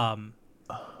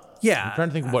 Yeah. I'm trying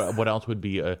to think what else would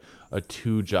be a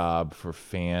 2 job for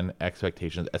fan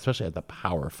expectations, especially at the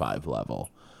Power 5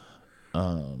 level.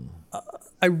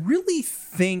 I really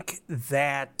think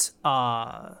that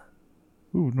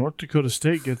North Dakota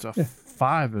State gets a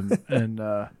 5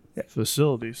 in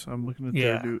facilities. I'm looking at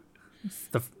their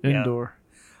indoor.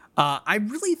 I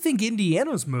really think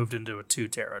Indiana's moved into a 2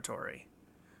 territory.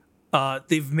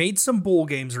 They've made some bowl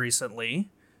games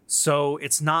recently. So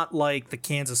it's not like the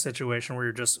Kansas situation where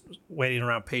you're just waiting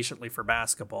around patiently for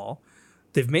basketball.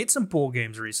 They've made some bowl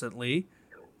games recently.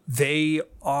 They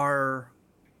are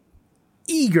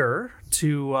eager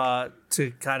to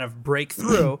kind of break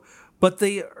through, but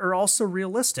they are also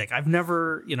realistic. I've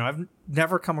never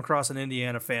come across an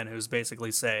Indiana fan who's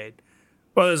basically saying,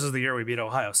 "Well, this is the year we beat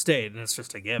Ohio State," and it's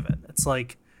just a given. It's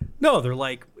like, no, they're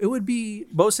like, it would be,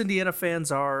 most Indiana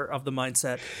fans are of the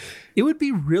mindset, it would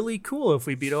be really cool if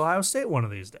we beat Ohio State one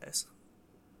of these days.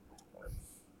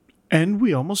 And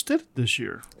we almost did it this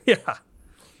year. Yeah.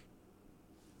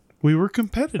 We were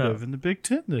competitive in the Big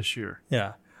Ten this year.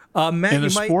 Yeah. Matt, in a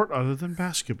sport other than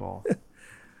basketball.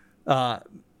 I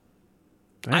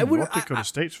would. North Dakota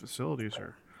State's facilities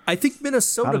are. I think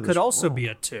Minnesota could also be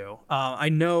a 2. I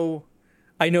know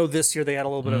this year they had a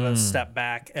little bit of a step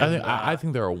back. And, I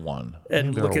think they're a 1.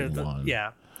 And look at the 1.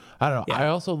 Yeah. I don't know. Yeah.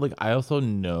 I also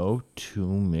know too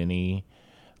many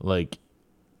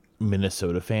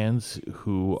Minnesota fans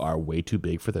who are way too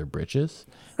big for their britches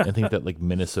and think that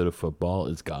Minnesota football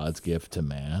is God's gift to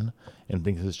man and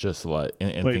think it's just think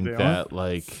that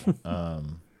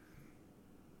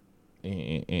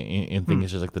think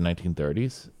it's just the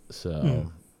 1930s.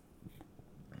 So,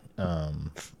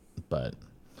 but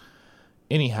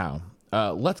anyhow,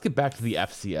 let's get back to the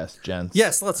FCS, gents.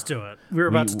 Yes, let's do it. We were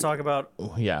about to talk about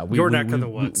your neck of the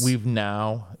woods. We've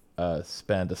now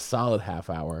spent a solid half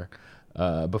hour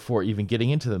before even getting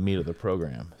into the meat of the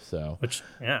program. So,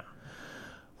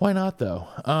 why not though?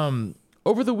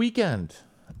 Over the weekend,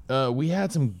 we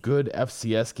had some good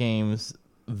FCS games.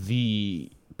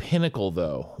 The pinnacle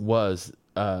though was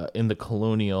in the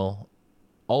Colonial,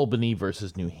 Albany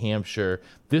versus New Hampshire.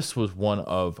 This was one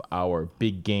of our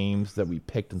big games that we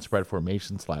picked in spread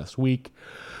formations last week.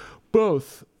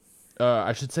 Both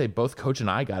Coach and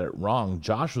I got it wrong.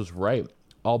 Josh was right.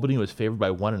 Albany was favored by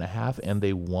 1.5, and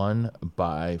they won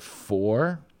by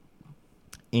 4.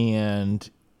 And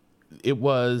this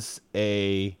was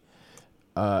a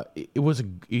fun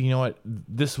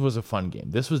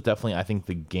game. This was definitely, I think,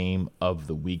 the game of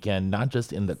the weekend, not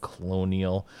just in the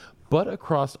Colonial, but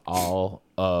across all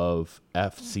of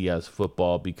FCS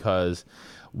football, because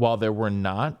while there were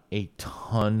not a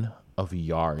ton of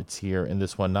yards here in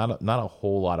this one, not a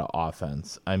whole lot of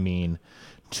offense. I mean,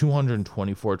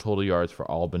 224 total yards for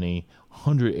Albany,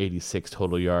 186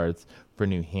 total yards for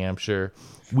New Hampshire.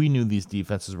 We knew these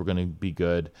defenses were going to be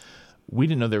good. We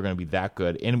didn't know they were going to be that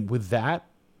good. And with that,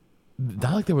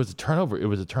 not like there was a turnover. It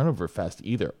was a turnover fest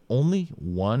either. Only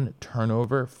one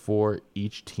turnover for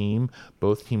each team.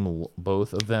 Both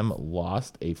of them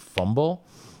lost a fumble.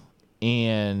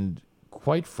 And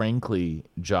quite frankly,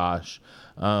 Josh,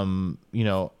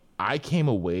 I came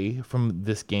away from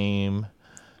this game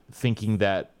thinking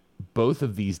that both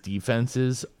of these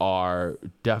defenses are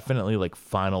definitely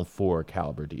Final Four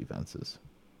caliber defenses.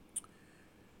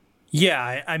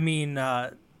 Yeah, I mean,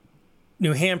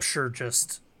 New Hampshire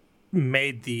just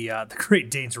made the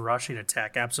Great Danes rushing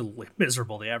attack absolutely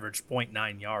miserable. They averaged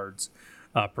 0.9 yards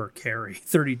per carry,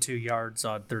 32 yards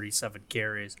on 37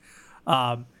 carries.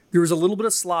 There was a little bit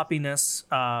of sloppiness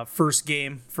first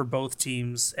game for both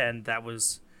teams, and that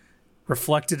was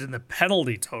reflected in the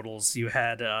penalty totals. You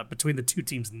had between the two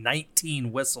teams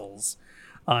 19 whistles,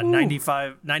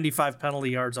 95 penalty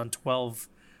yards on 12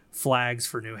 flags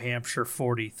for New Hampshire,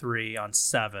 43 on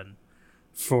 7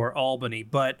 for Albany.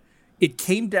 But it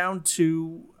came down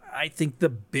to, I think, the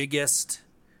biggest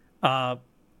playmaker,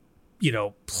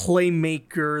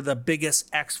 the biggest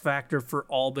X factor for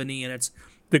Albany, and it's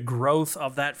the growth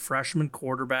of that freshman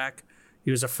quarterback.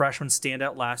 He was a freshman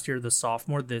standout last year, the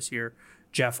sophomore this year,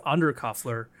 Jeff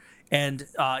Undercuffler, and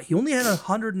he only had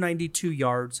 192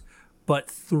 yards,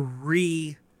 but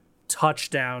 3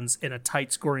 touchdowns in a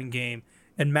tight scoring game.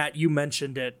 And Matt, you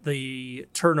mentioned it, the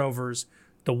turnovers,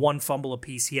 the 1 fumble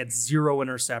apiece. He had 0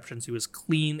 interceptions. He was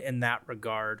clean in that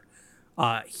regard.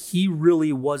 He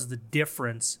really was the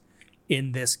difference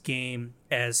in this game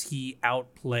as he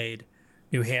outplayed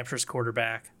New Hampshire's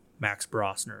quarterback, Max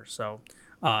Brosner. So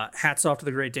hats off to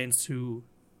the Great Danes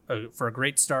for a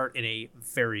great start in a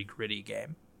very gritty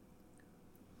game.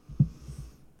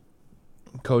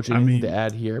 Coach, anything to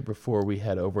add here before we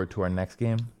head over to our next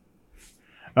game?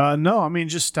 No, I mean,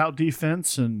 just stout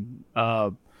defense, and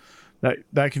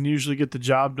that can usually get the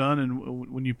job done. And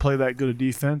when you play that good a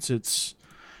defense, it's,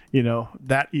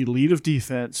 that elite of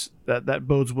defense that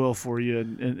bodes well for you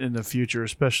in the future,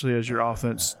 especially as your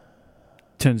offense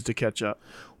tends to catch up.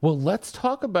 Well, let's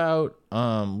talk about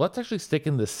let's actually stick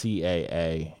in the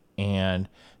CAA and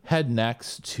head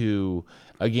next to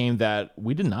a game that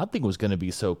we did not think was going to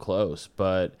be so close,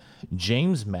 but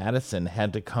James Madison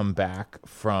had to come back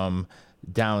from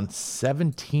down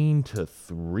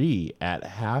 17-3 at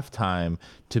halftime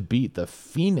to beat the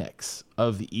Phoenix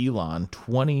of Elon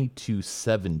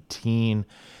 20-17.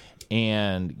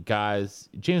 And guys,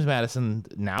 James Madison,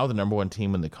 now the number 1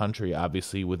 team in the country,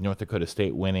 obviously, with North Dakota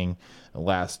State losing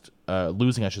last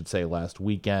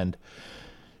weekend.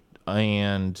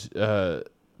 And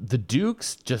the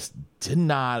Dukes just did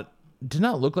not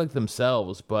look like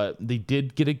themselves, but they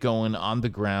did get it going on the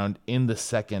ground in the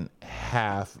second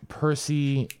half.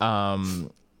 Percy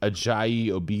Ajayi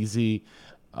Obizi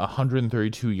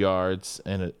 132 yards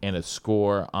and a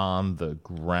score on the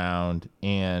ground.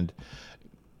 And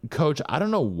Coach, I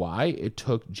don't know why it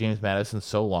took James Madison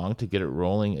so long to get it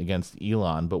rolling against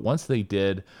Elon, but once they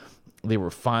did, they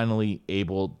were finally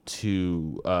able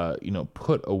to,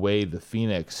 put away the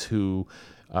Phoenix, who,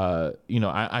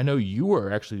 I know you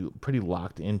were actually pretty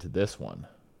locked into this one.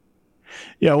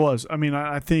 Yeah, it was. I mean,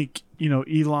 I think,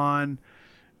 Elon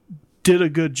did a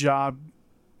good job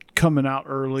coming out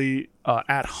early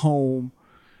at home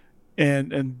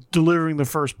and delivering the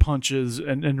first punches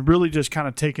and really just kind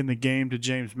of taking the game to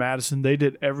James Madison. They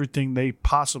did everything they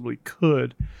possibly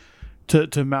could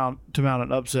to mount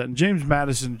an upset. And James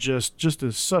Madison just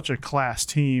is such a class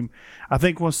team. I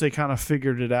think once they kind of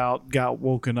figured it out, got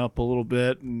woken up a little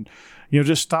bit, and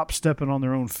just stopped stepping on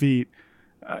their own feet.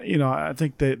 I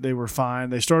think they were fine.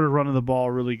 They started running the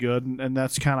ball really good, and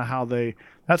that's kind of how they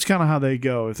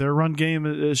go. If their run game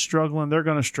is struggling, they're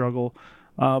going to struggle.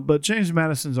 But James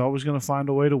Madison's always going to find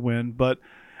a way to win. But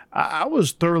I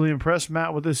was thoroughly impressed,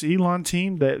 Matt, with this Elon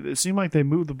team. That it seemed like they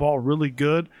moved the ball really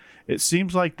good. It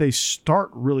seems like they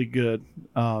start really good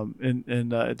at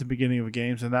the beginning of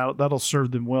games, and that'll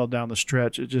serve them well down the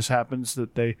stretch. It just happens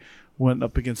that they went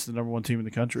up against the number one team in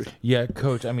the country. Yeah,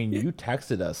 Coach. I mean, you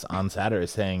texted us on Saturday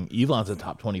saying Elon's a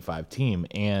top 25 team,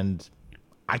 and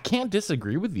I can't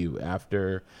disagree with you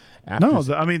after no,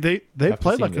 I mean they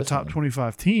played like a top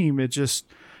 25 team. It just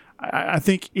I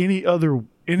think any other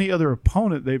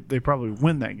opponent they probably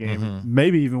win that game. Mm-hmm.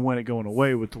 Maybe even win it going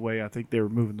away with the way I think they were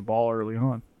moving the ball early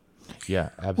on. Yeah,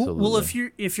 absolutely. Well, if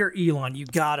you're Elon, you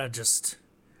gotta just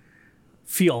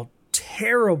feel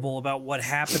terrible about what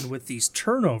happened with these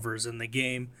turnovers in the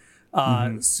game.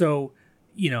 So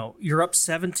you're up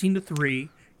 17-3.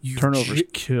 Turnovers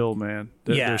kill, man.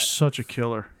 They're such a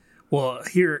killer. Well,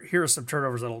 here are some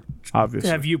turnovers that'll obviously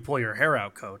have you pull your hair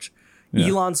out, Coach. Yeah.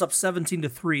 Elon's up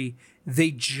 17-3.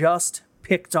 They just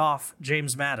picked off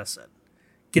James Madison.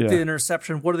 Get the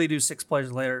interception. What do they do 6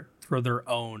 plays later? Throw their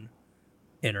own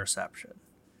interception.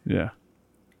 Yeah.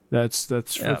 That's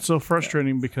it's so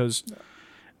frustrating because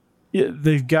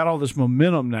they've got all this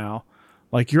momentum now.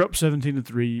 Like you're up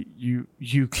 17-3,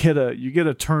 you get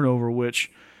a turnover,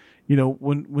 which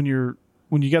when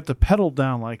you got the pedal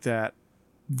down like that,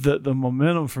 the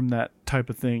momentum from that type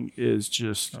of thing is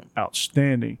just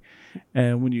outstanding.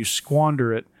 And when you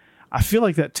squander it, I feel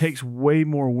like that takes way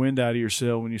more wind out of your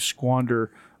sail when you squander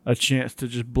a chance to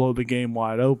just blow the game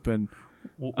wide open.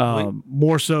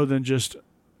 More so than just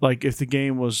like if the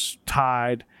game was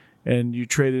tied and you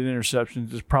traded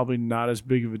interceptions, it's probably not as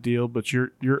big of a deal, but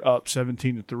you're up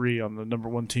 17-3 on the number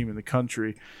one team in the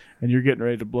country, and you're getting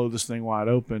ready to blow this thing wide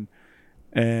open,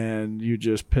 and you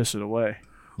just piss it away.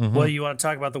 Mm-hmm. Well, you want to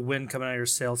talk about the wind coming out of your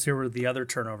sails? Here were the other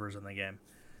turnovers in the game.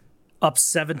 Up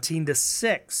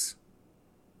 17-6,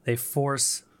 they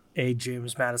force a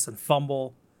James Madison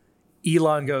fumble.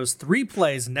 Elon goes 3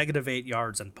 plays, -8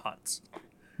 yards, and punts.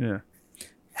 Yeah.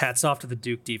 Hats off to the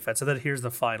Duke defense. And then here's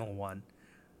the final one.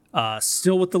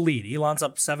 Still with the lead. Elon's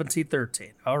up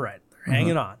 17-13. All right. They're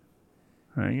hanging on.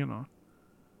 Hanging on.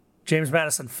 James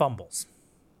Madison fumbles.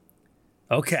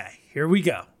 Okay, here we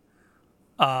go.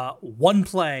 1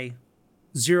 play,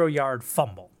 0-yard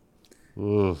fumble,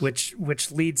 which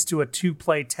leads to a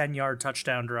 2-play, 10-yard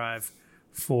touchdown drive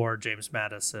for James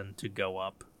Madison to go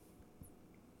up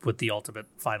with the ultimate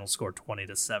final score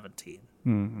 20-17.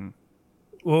 Mm-hmm.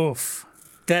 Oof.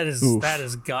 That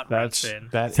is gut-wrenching.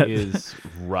 That is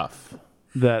rough.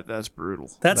 That's brutal.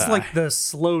 That's like the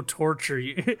slow torture.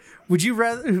 Would you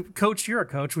rather, Coach, you're a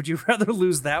coach, would you rather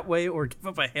lose that way or give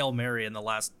up a Hail Mary in the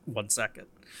last 1 second?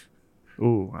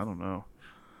 Ooh, I don't know.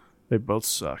 They both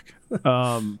suck.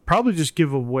 Probably just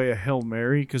give away a Hail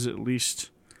Mary because at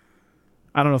least,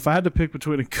 I don't know, if I had to pick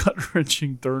between a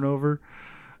gut-wrenching turnover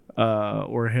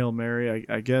or a Hail Mary,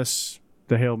 I guess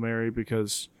the Hail Mary,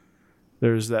 because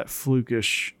there's that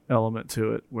flukish element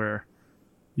to it where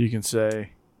you can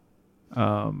say,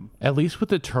 at least with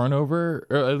the turnover,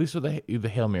 or at least with the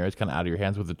Hail Mary, it's kind of out of your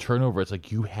hands. With the turnover, it's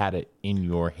like you had it in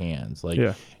your hands. Like,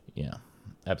 yeah,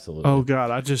 absolutely. Oh God,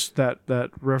 I just that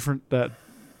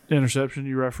interception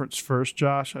you referenced first,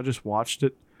 Josh. I just watched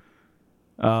it.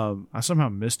 I somehow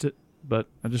missed it, but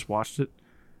I just watched it.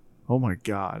 Oh my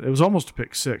God, it was almost a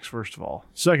pick six. First of all,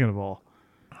 second of all,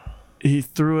 he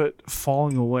threw it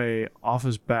falling away off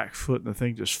his back foot, and the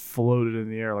thing just floated in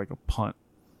the air like a punt.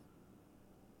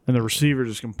 And the receiver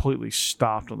just completely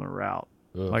stopped on the route.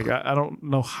 Ugh. Like, I don't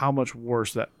know how much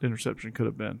worse that interception could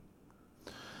have been.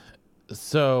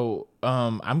 So,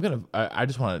 I'm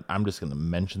just gonna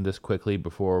mention this quickly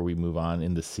before we move on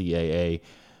in the CAA.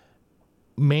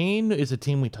 Maine is a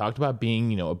team we talked about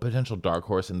being, a potential dark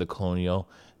horse in the Colonial.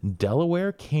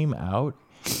 Delaware came out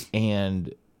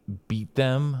and beat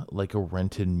them like a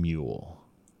rented mule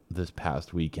this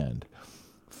past weekend.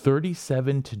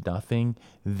 37-0.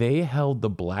 They held the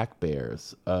Black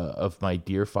Bears of my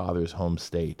dear father's home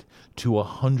state to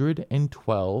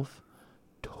 112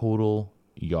 total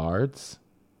yards.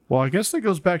 Well, I guess that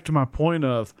goes back to my point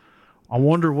of, I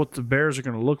wonder what the Bears are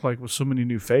going to look like with so many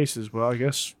new faces. Well, I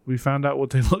guess we found out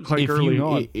what they look like early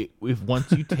on. If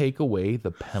once you take away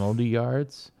the penalty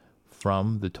yards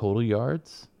from the total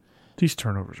yards, these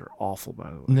turnovers are awful, by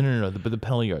the way. No. But the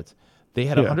penalty yards, they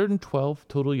had 112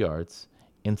 total yards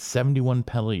and 71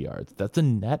 penalty yards. That's a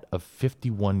net of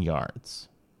 51 yards.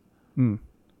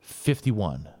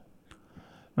 51.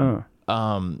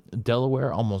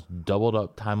 Delaware almost doubled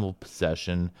up time of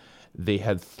possession. They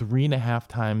had 3.5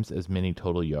 times as many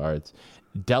total yards.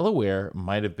 Delaware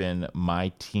might have been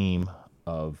my team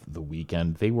of the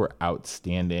weekend. They were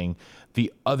outstanding.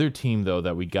 The other team, though,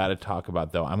 that we got to talk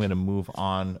about, though, I'm going to move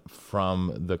on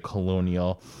from the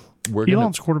Colonial.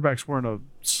 Elon's quarterback's wearing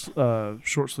a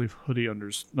short sleeve hoodie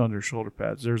under shoulder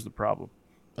pads. There's the problem.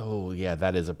 Oh, yeah,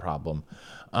 that is a problem.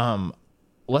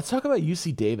 Let's talk about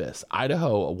UC Davis.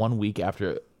 Idaho, 1 week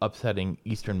after upsetting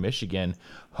Eastern Michigan,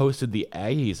 hosted the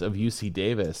Aggies of UC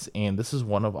Davis, and this is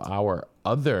one of our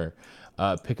other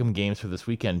pick'em games for this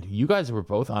weekend. You guys were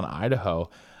both on Idaho.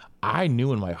 I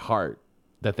knew in my heart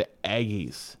that the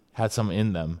Aggies had some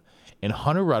in them, and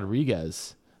Hunter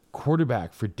Rodriguez,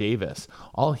 quarterback for Davis,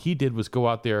 all he did was go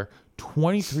out there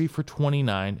 23 for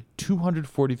 29,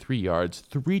 243 yards,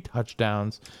 3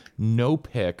 touchdowns, no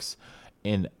picks,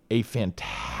 in a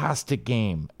fantastic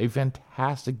game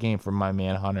from my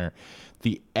man Hunter.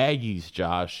 The Aggies,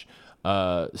 Josh,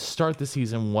 start the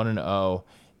season 1-0,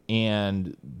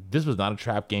 and this was not a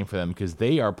trap game for them because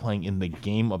they are playing in the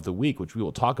game of the week, which we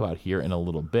will talk about here in a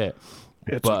little bit.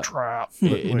 It's a trap.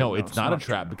 It's not a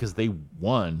trap because they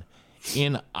won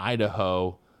in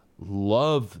Idaho.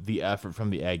 Love the effort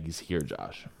from the Aggies here,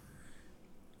 Josh.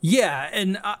 Yeah,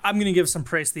 and I'm going to give some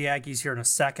praise to the Aggies here in a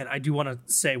second. I do want to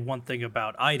say one thing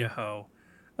about Idaho.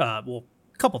 A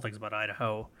couple things about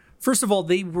Idaho. First of all,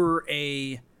 they were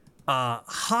a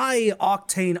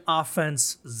high-octane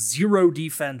offense, zero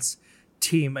defense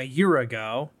team a year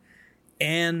ago.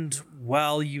 And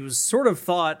while you sort of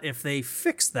thought if they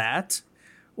fix that,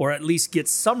 or at least get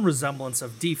some resemblance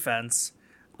of defense,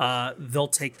 they'll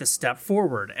take the step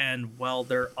forward. And while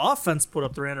their offense put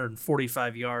up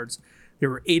 345 yards, they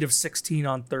were 8 of 16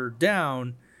 on third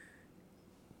down.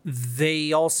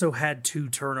 They also had 2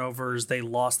 turnovers. They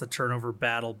lost the turnover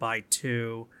battle by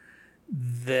 2.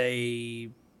 They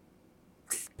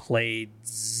played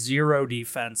zero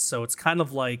defense. So it's kind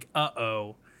of like,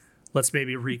 let's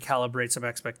maybe recalibrate some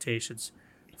expectations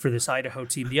for this Idaho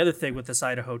team. The other thing with this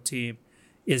Idaho team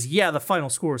is, the final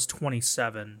score is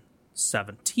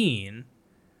 27-17,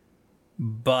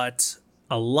 but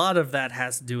a lot of that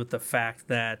has to do with the fact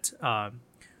that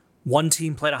one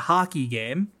team played a hockey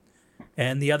game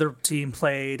and the other team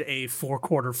played a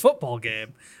 4-quarter football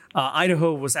game.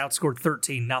 Idaho was outscored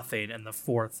 13-0 in the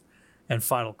fourth and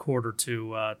final quarter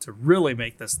to really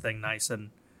make this thing nice and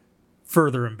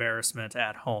further embarrassment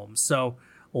at home. So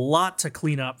a lot to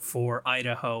clean up for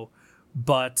Idaho,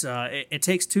 but it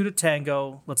takes 2 to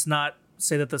tango. Let's not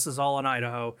say that this is all on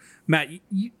Idaho. Matt,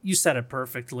 you said it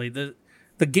perfectly. The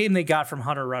game they got from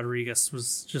Hunter Rodriguez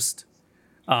was just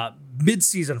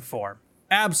mid-season form.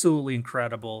 Absolutely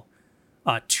incredible.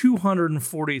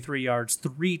 243 yards,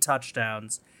 3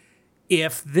 touchdowns.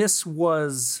 If this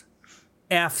was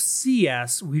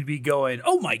FCS, we'd be going,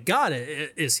 oh my God,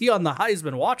 is he on the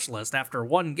Heisman watch list after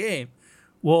one game?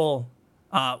 Well,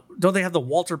 don't they have the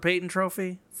Walter Payton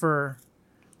Trophy for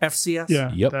FCS?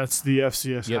 Yeah, yep. That's the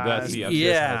FCS. Yeah, that's the FCS.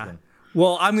 Yeah. Heisman.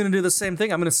 Well, I'm going to do the same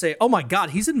thing. I'm going to say, oh my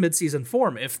God, he's in midseason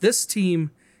form. If this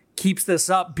team keeps this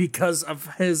up because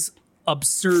of his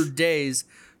absurd days,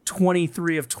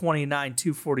 23 of 29,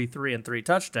 243, and 3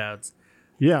 touchdowns.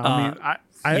 Yeah,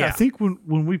 I think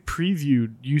when we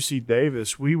previewed UC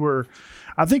Davis,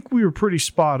 I think we were pretty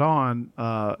spot on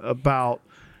about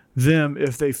them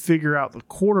if they figure out the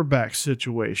quarterback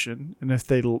situation and if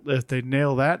they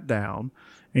nail that down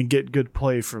and get good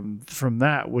play from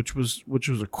that, which was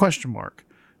a question mark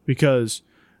because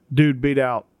dude beat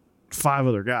out 5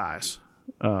 other guys.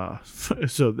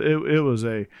 So it was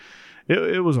a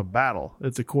battle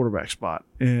at the quarterback spot,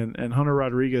 and Hunter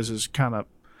Rodriguez is kind of,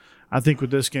 I think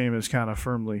with this game, has kind of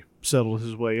firmly settled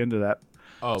his way into that.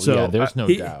 Oh, so, yeah, there's no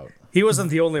doubt. He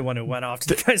wasn't the only one who went off.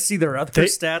 Did you guys see their other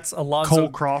stats along? Cole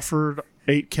Crawford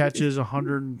 8 catches,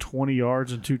 120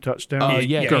 yards, and 2 touchdowns.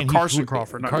 And Carson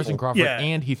Crawford. Carson Crawford, Yeah.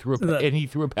 and he threw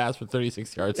a pass for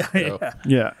 36 yards. So. Yeah.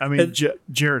 Yeah, I mean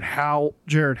Jared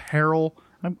Harrell.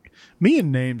 Me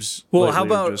and names. Well, lately how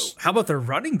are about their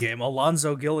running game?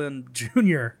 Alonzo Gillian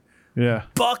Jr. Yeah,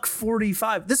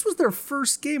 $145. This was their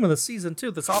first game of the season too.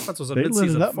 This offense was a they lit it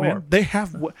midseason up, form. man. They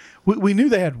have. We knew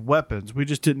they had weapons. We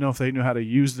just didn't know if they knew how to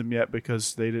use them yet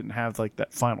because they didn't have like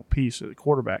that final piece of the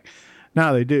quarterback.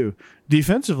 Now they do.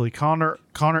 Defensively, Connor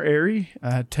Airy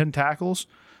had 10 tackles,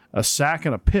 a sack,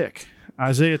 and a pick.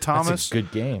 Isaiah Thomas, That's a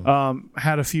good game.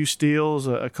 had a few steals,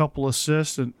 a couple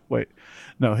assists, and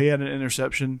he had an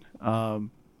interception. So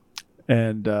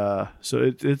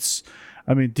it's.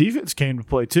 I mean, defense came to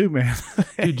play too, man.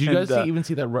 Dude, did you guys even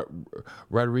see that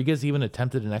Rodriguez even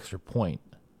attempted an extra point?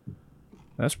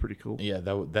 That's pretty cool. Yeah,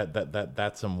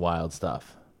 that's some wild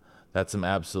stuff. That's some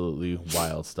absolutely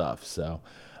wild stuff. So,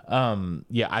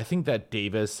 I think that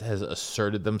Davis has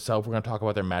asserted themselves. We're going to talk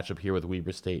about their matchup here with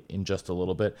Weber State in just a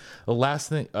little bit. The last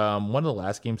thing, one of the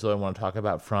last games that I want to talk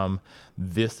about from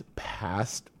this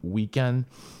past weekend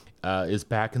is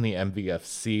back in the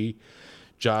MVFC.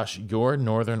 Josh, your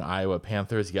Northern Iowa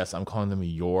Panthers. Yes, I'm calling them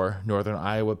your Northern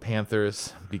Iowa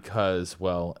Panthers because,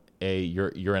 well, A,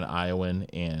 you're an Iowan,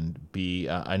 and B,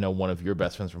 I know one of your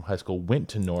best friends from high school went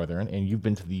to Northern, and you've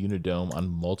been to the Unidome on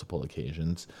multiple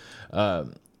occasions.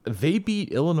 They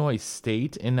beat Illinois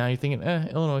State, and now you're thinking,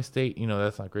 Illinois State,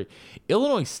 that's not great.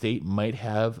 Illinois State might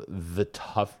have the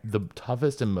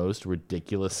toughest and most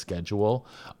ridiculous schedule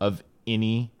of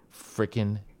any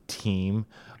freaking team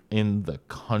in the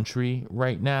country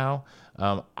right now.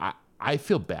 I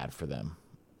feel bad for them.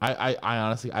 I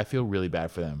honestly, I feel really bad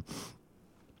for them.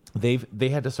 They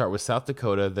had to start with South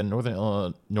Dakota, then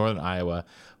Northern Iowa.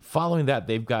 Following that,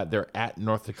 they're at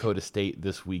North Dakota State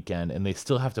this weekend, and they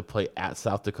still have to play at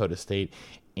South Dakota State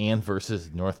and versus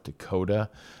North Dakota.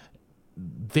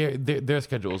 Their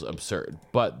schedule is absurd,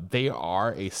 but they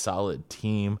are a solid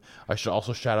team. I should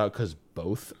also shout out because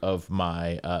both of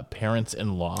my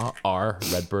parents-in-law are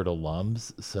Redbird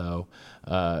alums. So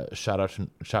shout out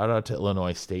to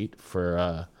Illinois State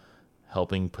for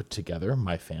helping put together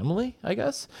my family, I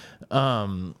guess.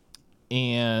 But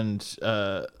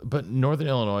Northern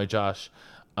Illinois, Josh,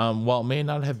 while it may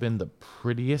not have been the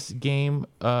prettiest game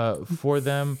for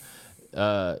them,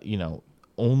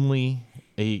 only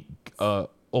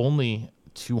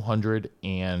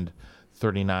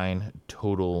 239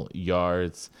 total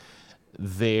yards.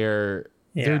 Their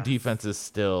defense is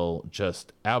still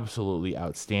just absolutely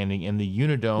outstanding, and the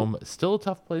Unidome still a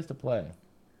tough place to play.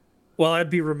 Well, I'd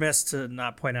be remiss to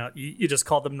not point out you just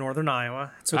called them Northern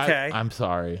Iowa. It's okay. I'm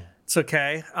sorry. It's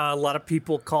okay. A lot of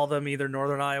people call them either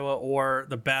Northern Iowa or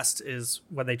the best is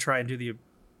when they try and do the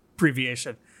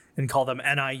abbreviation and call them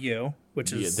NIU,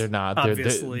 which is they're not.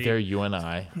 Obviously, they're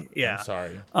UNI. Yeah. I'm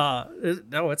sorry.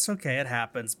 No, it's okay. It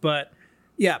happens. But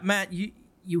yeah, Matt,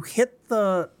 you hit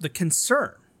the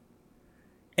concern.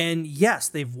 And yes,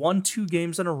 they've won 2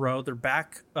 games in a row. They're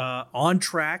back on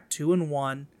track,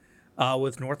 2-1,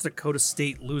 with North Dakota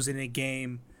State losing a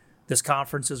game. This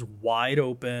conference is wide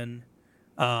open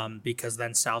because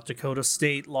then South Dakota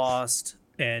State lost.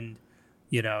 And,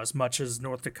 as much as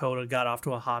North Dakota got off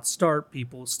to a hot start,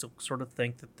 people still sort of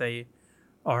think that they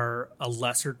are a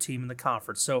lesser team in the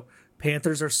conference. So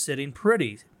Panthers are sitting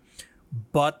pretty.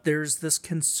 But there's this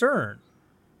concern.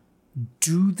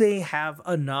 Do they have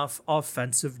enough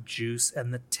offensive juice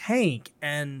in the tank?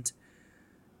 And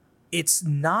it's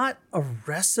not a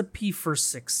recipe for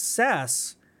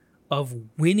success of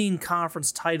winning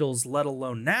conference titles, let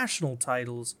alone national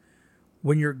titles,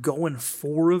 when you're going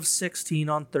 4 of 16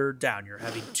 on third down. You're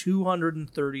having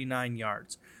 239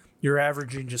 yards. You're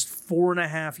averaging just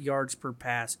 4.5 yards per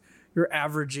pass. You're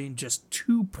averaging just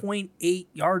 2.8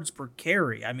 yards per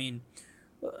carry. I mean,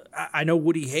 I know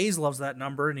Woody Hayes loves that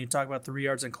number, and you talk about 3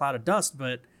 yards in a cloud of dust,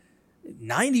 but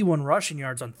 91 rushing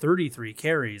yards on 33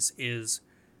 carries is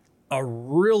a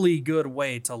really good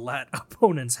way to let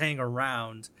opponents hang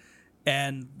around.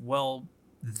 And, well,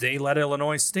 they let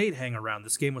Illinois State hang around.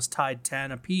 This game was tied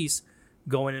 10 apiece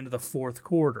going into the fourth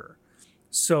quarter.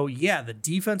 So, yeah, the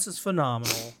defense is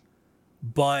phenomenal,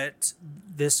 but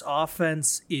this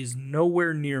offense is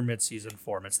nowhere near midseason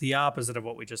form. It's the opposite of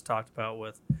what we just talked about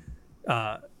with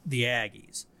the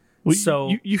Aggies. Well,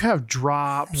 so you have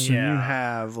drops and you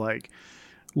have like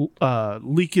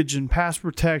leakage in pass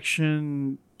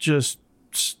protection, just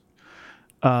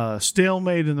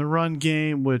stalemate in the run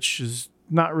game, which is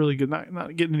not really good.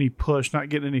 Not getting any push, not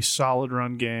getting any solid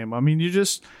run game. I mean,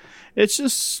 it's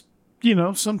just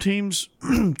some teams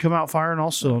come out firing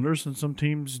all cylinders and some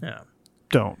teams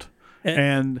don't.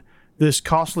 And this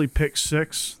costly pick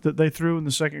six that they threw in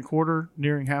the second quarter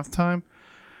nearing halftime,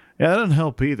 yeah, that doesn't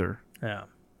help either. Yeah.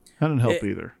 That doesn't help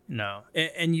either. No.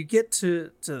 And you get to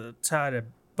tie to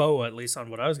bow, at least on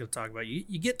what I was going to talk about,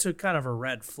 you get to kind of a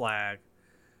red flag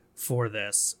for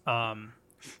this. Like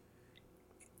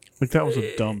that was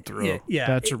a dumb throw. Yeah,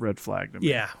 that's a red flag to me.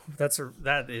 Yeah, but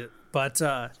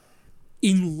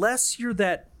unless you're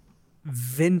that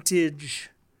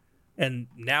vintage, and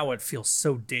now it feels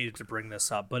so dated to bring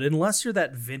this up, but unless you're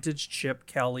that vintage Chip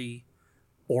Kelly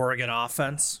Oregon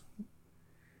offense,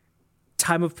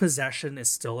 time of possession is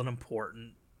still an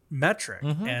important metric.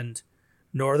 And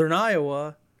Northern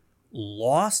Iowa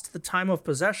lost the time of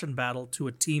possession battle to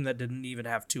a team that didn't even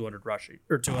have 200 rushing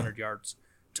or 200 yards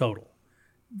total.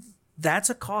 That's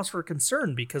a cause for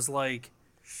concern because, like,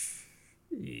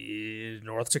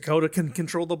 North Dakota can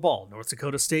control the ball. North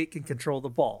Dakota State can control the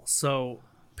ball. So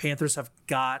Panthers have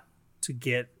got to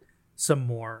get some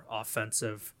more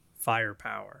offensive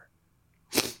firepower.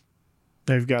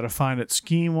 They've got to find it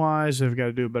scheme-wise. They've got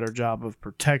to do a better job of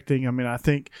protecting. I mean, I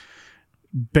think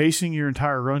basing your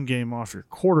entire run game off your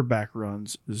quarterback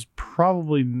runs is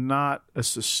probably not a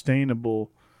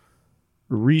sustainable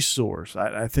resource.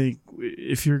 I think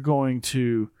if you're going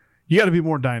to, you got to be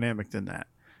more dynamic than that,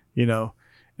 you know,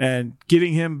 and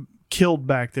getting him killed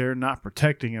back there, not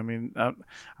protecting. I mean,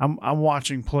 I'm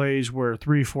watching plays where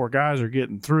 3-4 guys are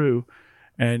getting through,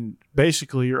 and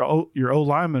basically your O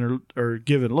linemen are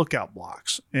given lookout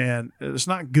blocks, and it's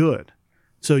not good.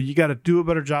 So you got to do a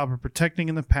better job of protecting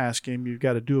in the pass game. You've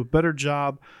got to do a better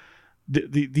job.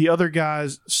 The other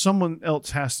guys, someone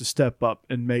else has to step up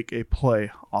and make a play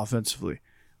offensively,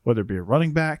 whether it be a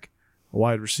running back, a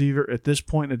wide receiver. At this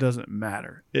point, it doesn't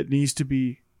matter. It needs to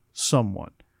be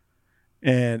someone,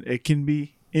 and it can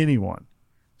be anyone.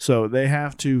 So they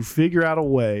have to figure out a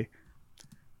way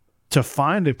to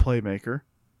find a playmaker,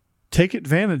 take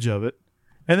advantage of it,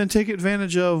 and then take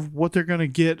advantage of what they're going to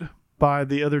get by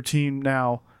the other team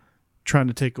now trying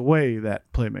to take away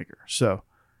that playmaker. So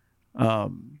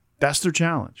that's their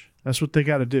challenge. That's what they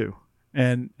got to do.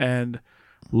 And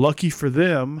lucky for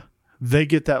them, they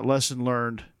get that lesson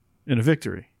learned in a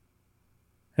victory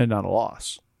and not a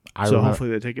loss. Hopefully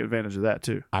they take advantage of that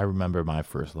too. I remember my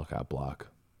first lookout block.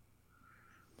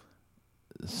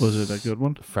 Was it a good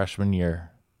one? Freshman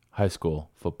year, high school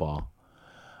football.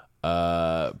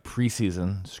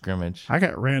 Preseason scrimmage. I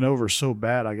got ran over so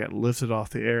bad I got lifted off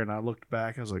the air and I looked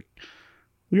back. I was like,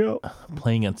 yo.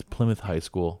 Playing against Plymouth High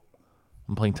School.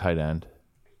 I'm playing tight end.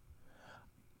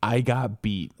 I got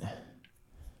beat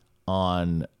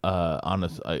on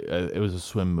it was a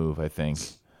swim move, I think,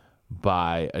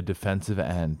 by a defensive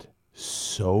end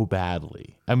so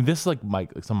badly. I mean, this is like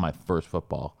some of my first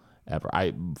football ever.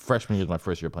 Freshman year was my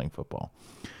first year playing football,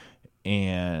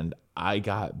 and I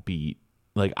got beat.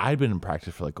 Like, I'd been in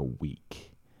practice for like a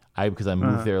week. Because I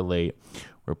moved there late.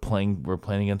 We're playing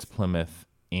against Plymouth,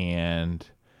 and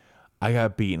I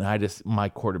got beat. And my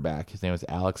quarterback, his name was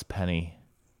Alex Penny,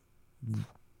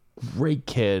 great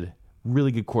kid,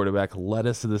 really good quarterback, led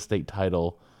us to the state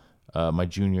title my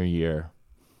junior year.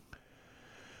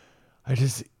 I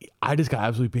just got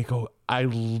absolutely beat. I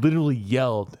literally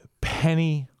yelled,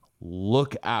 "Penny,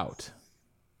 look out!"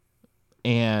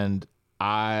 And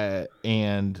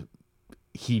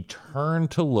he turned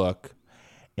to look,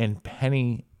 and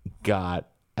Penny got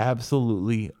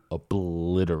absolutely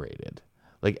obliterated.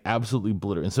 Like, absolutely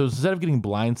obliterated. And so instead of getting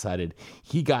blindsided,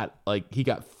 he got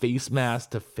face mask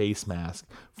to face mask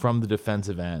from the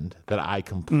defensive end that I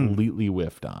completely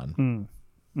whiffed on.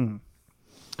 And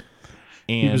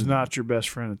he was not your best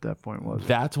friend at that point, was he?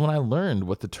 That's when I learned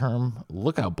what the term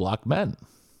lookout block meant.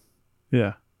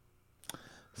 Yeah.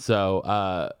 So,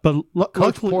 but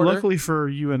Coach Porter, luckily for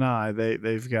UNI,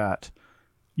 they've got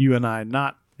UNI,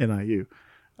 not NIU.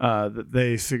 That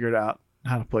they figured out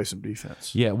how to play some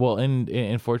defense. Yeah, well, and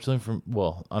unfortunately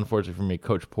for me,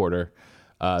 Coach Porter,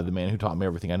 the man who taught me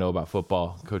everything I know about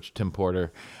football, Coach Tim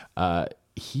Porter,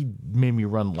 he made me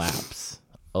run laps,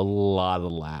 a lot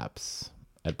of laps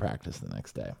at practice the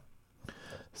next day.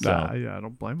 So, yeah, I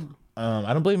don't blame him.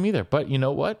 I don't blame him either. But you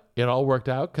know what? It all worked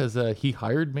out because he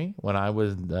hired me when I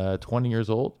was 20 years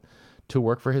old to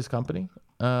work for his company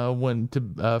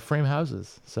to frame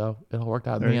houses. So it all worked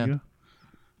out in the end.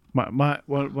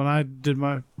 When I did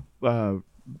my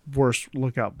worst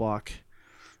lookout block,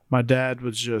 my dad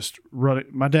was just running.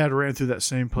 My dad ran through that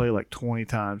same play like 20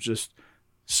 times, just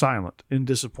silent in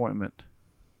disappointment,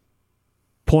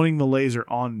 pointing the laser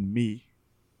on me,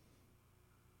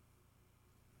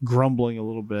 grumbling a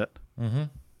little bit. Mm-hmm.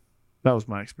 That was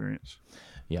my experience.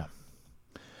 Yeah.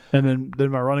 And then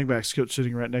my running backs coach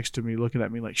sitting right next to me, looking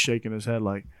at me like shaking his head,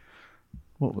 like,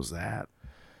 What was that?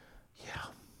 Yeah.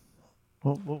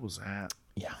 What was that?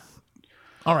 Yeah.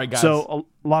 All right, guys. So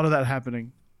a lot of that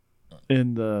happening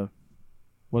in the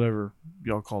whatever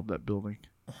y'all called that building.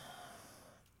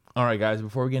 All right, guys,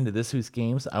 before we get into this week's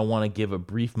games, I want to give a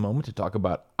brief moment to talk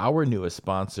about our newest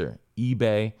sponsor,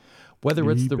 eBay.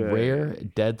 Whether it's the rare,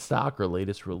 dead stock, or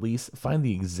latest release, find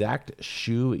the exact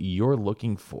shoe you're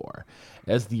looking for.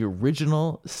 As the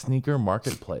original sneaker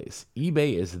marketplace,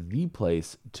 eBay is the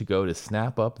place to go to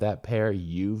snap up that pair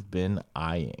you've been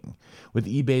eyeing. With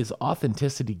eBay's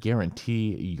authenticity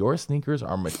guarantee, your sneakers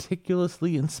are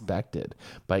meticulously inspected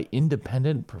by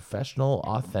independent professional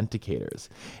authenticators.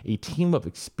 A team of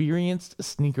experienced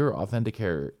sneaker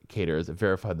authenticators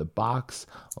verify the box,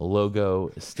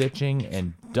 logo, stitching,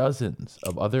 and dozens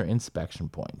of other inspection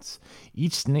points.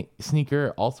 Each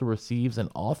sneaker also receives an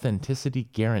authenticity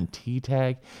guarantee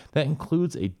tag that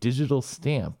includes a digital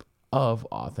stamp of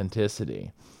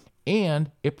authenticity. And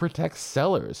it protects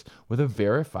sellers with a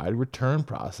verified return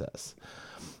process.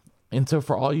 And so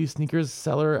for all you sneakers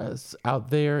sellers out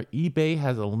there, eBay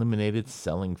has eliminated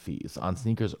selling fees on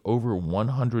sneakers over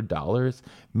 $100,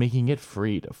 making it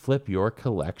free to flip your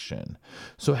collection.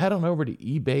 So head on over to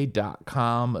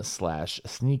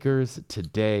ebay.com/sneakers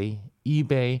today.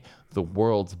 eBay, the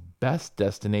world's best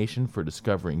destination for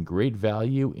discovering great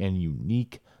value and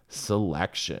unique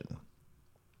selection.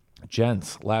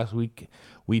 Gents, last week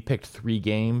we picked 3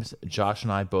 games. Josh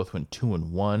and I both went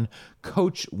 2-1.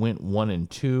 Coach went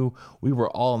 1-2. We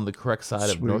were all on the correct side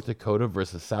of North Dakota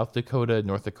versus South Dakota.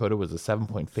 North Dakota was a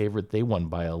 7-point favorite. They won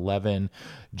by 11.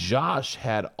 Josh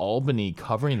had Albany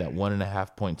covering that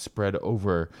 1.5-point spread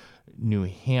over New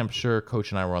Hampshire.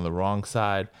 Coach and I were on the wrong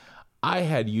side. I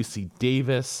had UC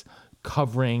Davis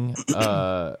covering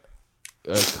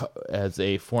as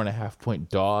a 4.5-point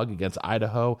dog against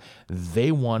Idaho.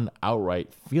 They won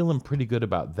outright. Feeling pretty good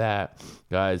about that,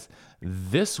 guys.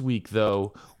 This week,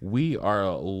 though, we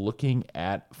are looking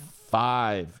at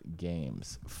 5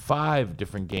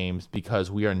 different games,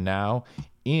 because we are now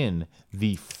in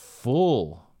the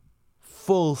full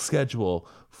schedule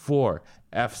for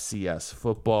FCS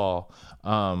football.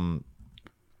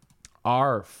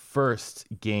 Our first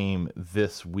game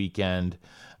this weekend,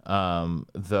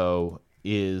 though,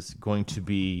 is going to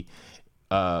be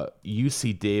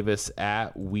UC Davis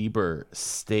at Weber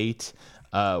State.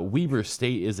 Weber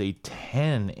State is a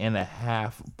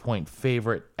 10.5-point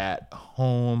favorite at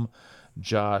home.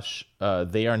 Josh,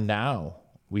 they are now,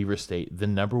 Weber State, the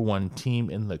number 1 team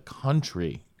in the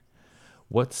country.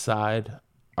 What side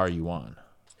are you on?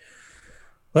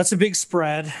 That's a big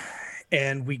spread,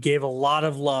 and we gave a lot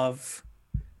of love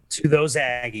to those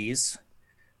Aggies.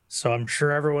 So I'm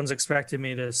sure everyone's expecting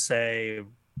me to say,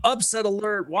 upset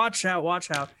alert, watch out, watch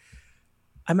out.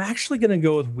 I'm actually going to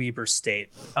go with Weber State.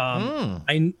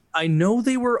 I know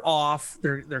they were off.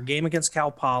 Their game against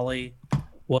Cal Poly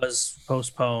was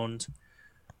postponed.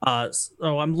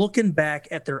 So I'm looking back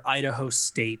at their Idaho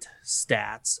State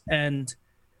stats. And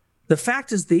the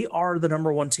fact is they are the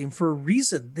number 1 team for a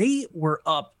reason. They were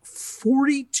up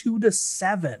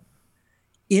 42-7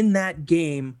 in that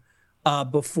game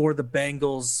before the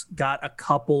Bengals got a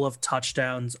couple of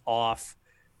touchdowns off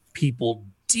people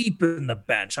deep in the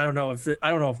bench. I don't know if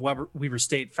Weber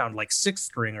State found like 6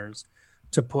 stringers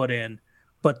to put in,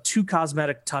 but 2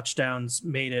 cosmetic touchdowns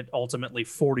made it ultimately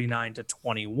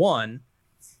 49-21.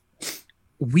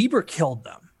 Weber killed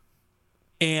them.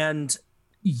 And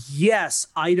yes,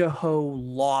 Idaho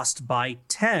lost by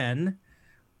 10,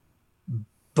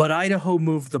 but Idaho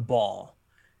moved the ball.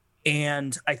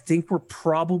 And I think we're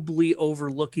probably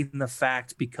overlooking the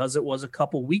fact, because it was a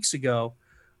couple weeks ago,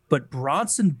 but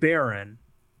Bronson Barron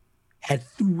had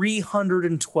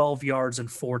 312 yards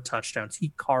and 4 touchdowns.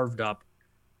 He carved up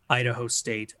Idaho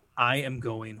State. I am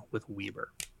going with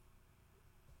Weber.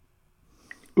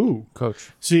 Ooh, Coach.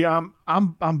 See, I'm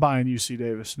buying UC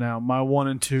Davis now. My 1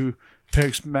 and 2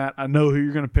 picks, Matt. I know who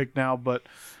you're going to pick now, but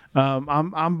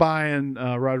I'm buying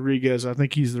Rodriguez. I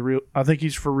think he's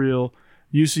for real.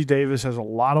 UC Davis has a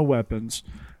lot of weapons.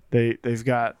 They've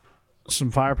got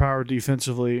some firepower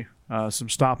defensively, some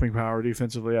stopping power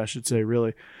defensively, I should say,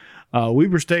 really.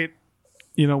 Weber State,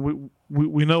 we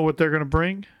know what they're going to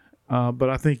bring, but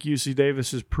I think UC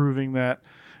Davis is proving that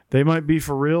they might be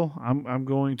for real. I'm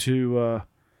going to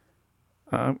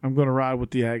ride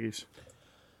with the Aggies.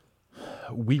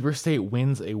 Weber State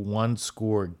wins a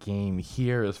 1-score game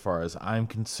here, as far as I'm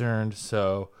concerned.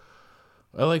 So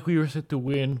I like Weber State to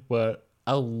win, but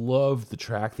I love the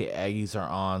track the Aggies are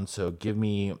on. So give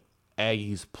me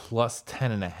Aggies plus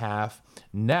 10.5.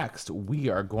 Next, we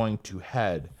are going to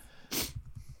head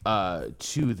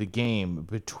to the game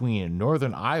between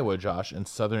Northern Iowa, Josh, and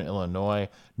Southern Illinois.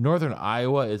 Northern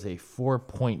Iowa is a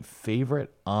 4-point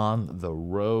favorite on the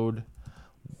road.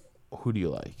 Who do you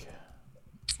like?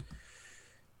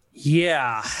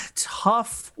 Yeah,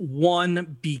 tough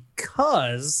one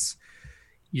because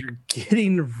you're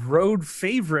getting road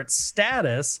favorite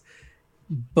status,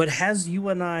 but has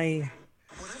UNI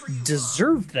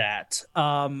deserved that?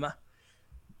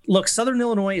 Look, Southern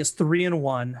Illinois is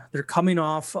 3-1. They're coming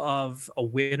off of a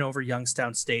win over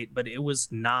Youngstown State, but it was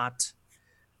not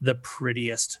the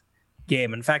prettiest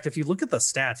game. In fact, if you look at the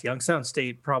stats, Youngstown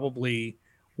State probably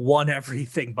won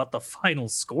everything but the final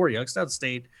score. Youngstown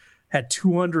State had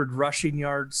 200 rushing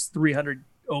yards, 300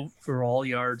 overall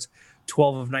yards,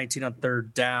 12 of 19 on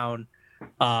third down,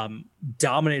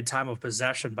 dominated time of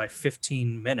possession by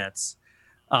 15 minutes.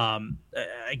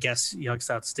 I guess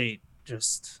Youngstown State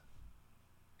just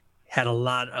had a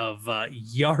lot of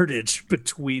yardage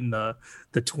between the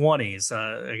 20s.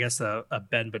 I guess a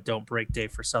bend but don't break day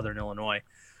for Southern Illinois.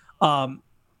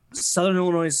 Southern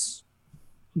Illinois is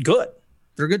good.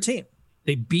 They're a good team.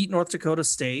 They beat North Dakota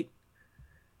State.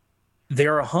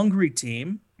 They're a hungry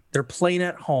team. They're playing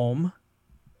at home.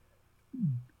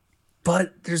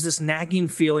 But there's this nagging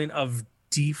feeling of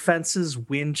defenses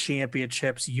win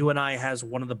championships. UNI has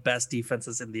one of the best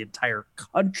defenses in the entire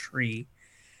country.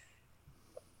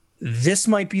 This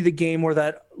might be the game where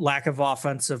that lack of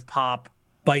offensive pop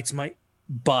bites my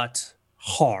butt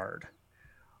hard.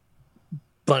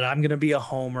 But I'm going to be a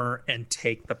homer and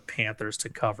take the Panthers to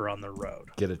cover on the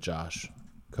road. Get it, Josh.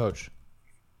 Coach.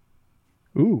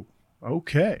 Ooh,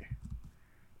 okay.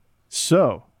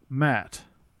 So, Matt.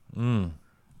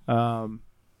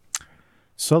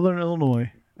 Southern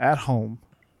Illinois at home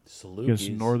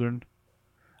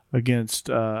against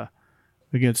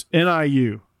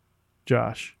NIU,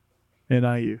 Josh.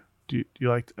 NIU. Do you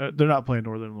like? They're not playing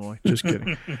Northern Illinois. Just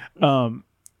kidding.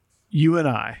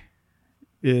 UNI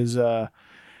is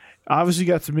obviously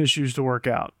got some issues to work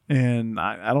out, and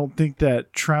I don't think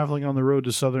that traveling on the road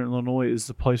to Southern Illinois is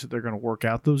the place that they're going to work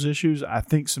out those issues. I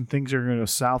think some things are going to go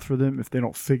south for them if they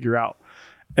don't figure out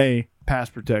A, pass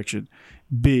protection,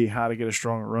 B, how to get a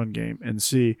stronger run game, and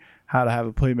C, how to have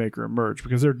a playmaker emerge,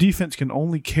 because their defense can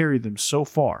only carry them so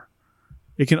far.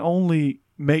 It can only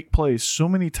make plays so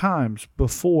many times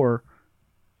before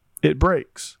it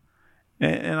breaks.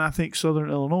 And I think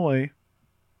Southern Illinois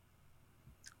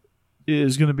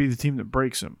is going to be the team that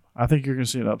breaks them. I think you're going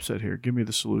to see an upset here. Give me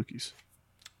the Salukis.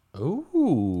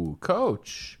 Ooh,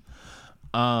 Coach.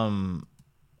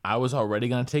 I was already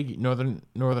going to take Northern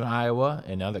Iowa,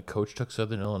 and now that Coach took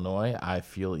Southern Illinois, I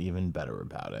feel even better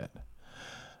about it.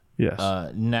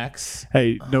 Yes. Next.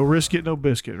 Hey, no risk it, no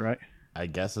biscuit, right? I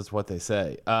guess that's what they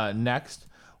say. Next,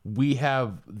 we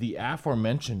have the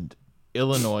aforementioned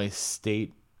Illinois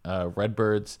State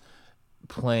Redbirds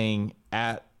playing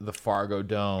at the Fargo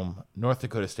Dome. North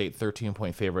Dakota State,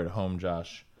 13-point favorite at home,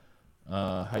 Josh.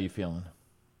 How you feeling?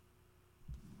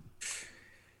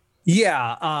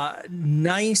 Yeah,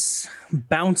 nice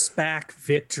bounce back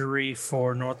victory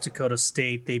for North Dakota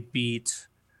State. They beat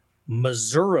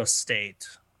Missouri State,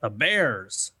 the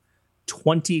Bears,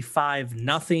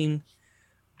 25-0.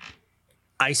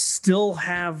 I still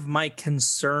have my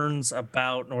concerns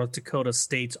about North Dakota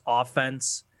State's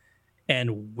offense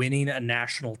and winning a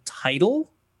national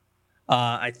title.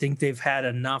 I think they've had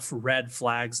enough red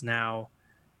flags now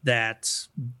that,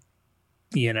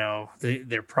 you know,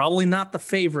 they're probably not the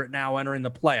favorite now entering the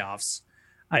playoffs.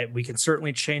 We can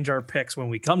certainly change our picks when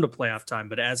we come to playoff time,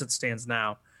 but as it stands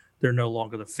now, they're no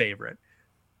longer the favorite.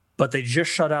 But they just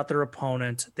shut out their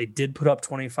opponent. They did put up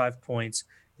 25 points.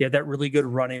 They had that really good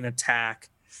running attack.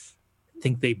 I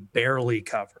think they barely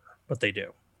cover, but they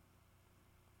do.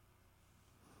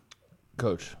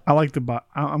 Coach. I like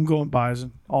I'm going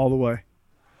Bison all the way.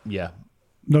 Yeah.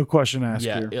 No question asked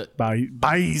here.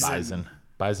 Bison.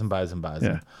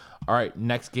 Yeah. All right,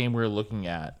 next game we're looking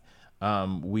at.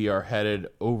 We are headed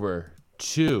over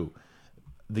to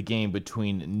the game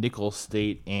between Nicholls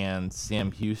State and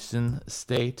Sam Houston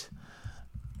State.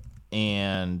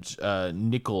 And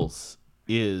Nicholls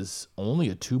is only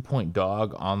a 2-point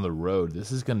dog on the road.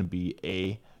 This is going to be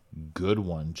a good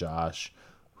one, Josh.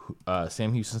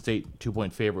 Sam Houston State,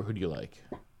 2-point favorite. Who do you like?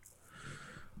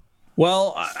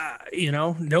 Well,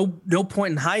 no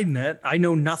point in hiding it. I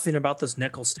know nothing about this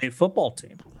Nicholls State football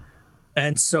team.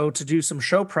 And so to do some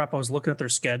show prep, I was looking at their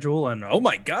schedule and, oh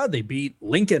my God, they beat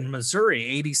Lincoln,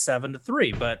 Missouri,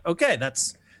 87-3. But okay,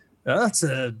 that's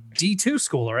a D2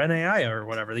 school or NAI or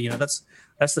whatever. You know, that's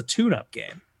the tune-up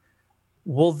game.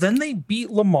 Well, then they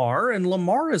beat Lamar, and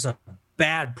Lamar is a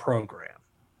bad program.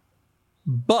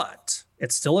 But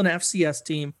It's still an FCS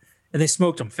team, and they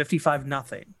smoked them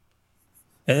 55-0. And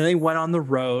then they went on the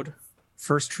road,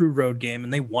 first true road game,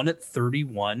 and they won it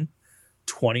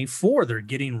 31-24. They're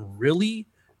getting really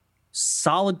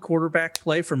solid quarterback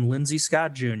play from Lindsey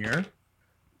Scott Jr.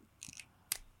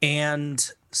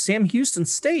 And Sam Houston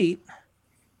State,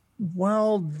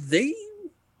 well, they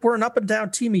were an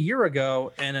up-and-down team a year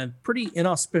ago and a pretty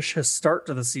inauspicious start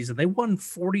to the season. They won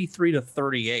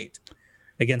 43-38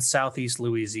 against Southeast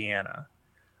Louisiana.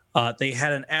 They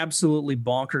had an absolutely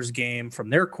bonkers game from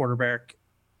their quarterback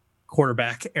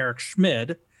Eric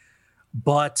Schmid,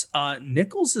 but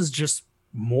Nichols is just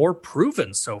more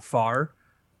proven so far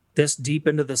this deep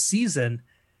into the season.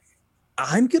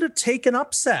 I'm going to take an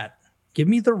upset. Give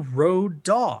me the road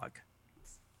dog.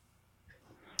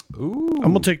 Ooh.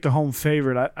 I'm going to take the home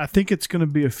favorite. I think it's going to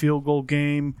be a field goal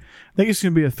game. I think it's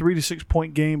going to be a 3 to 6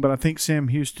 point game, but I think Sam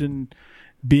Houston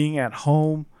being at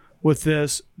home with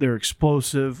this, they're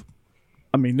explosive.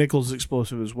 I mean, Nichols is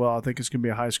explosive as well. I think it's going to be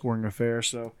a high-scoring affair.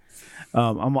 So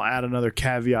I'm going to add another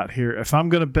caveat here. If I'm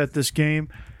going to bet this game,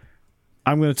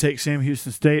 I'm going to take Sam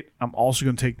Houston State. I'm also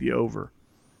going to take the over.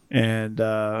 And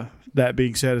that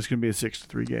being said, it's going to be a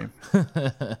 6-3 game.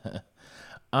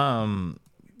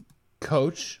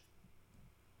 Coach,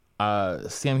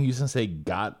 Sam Houston State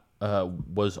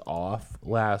was off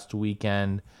last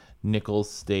weekend.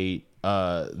 Nichols State,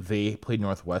 they played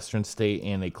Northwestern State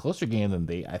in a closer game than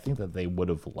I think that they would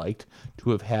have liked to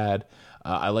have had.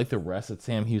 I like the rest that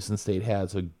Sam Houston State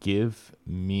had, so give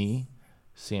me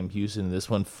Sam Houston in this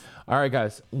one. All right,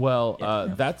 guys. Well,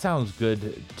 that sounds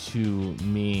good to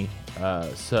me.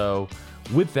 So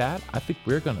with that, I think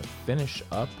we're going to finish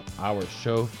up our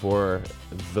show for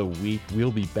the week.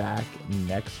 We'll be back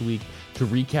next week to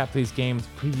recap these games,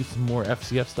 preview some more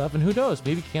FCF stuff, and who knows,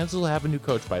 maybe Kansas will have a new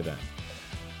coach by then.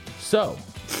 So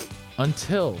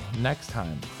until next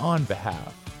time, on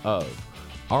behalf of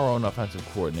our own offensive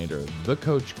coordinator, the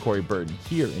coach Corey Burton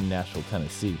here in Nashville,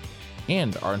 Tennessee,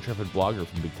 and our intrepid blogger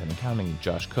from Big Ten Accounting,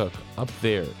 Josh Cook, up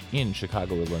there in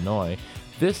Chicago, Illinois,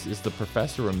 this is the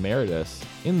Professor Emeritus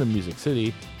in the Music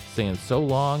City saying so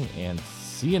long and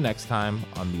see you next time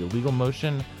on the Illegal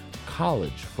Motion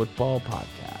College Football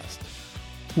Podcast.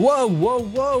 Whoa, whoa,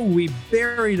 whoa. We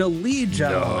buried a lead,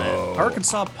 gentlemen. No.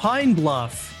 Arkansas Pine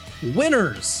Bluff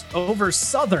winners over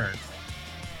Southern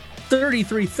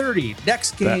 33-30.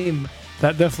 Next game.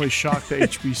 That definitely shocked the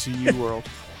HBCU world.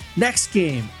 Next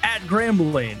game at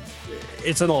Grambling.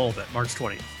 It's an old bit, March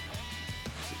 20th.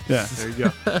 Yeah, there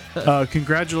you go.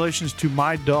 Congratulations to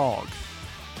my dog,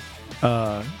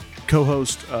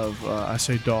 co-host of, I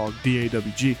say dog,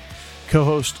 DAWG,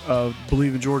 co-host of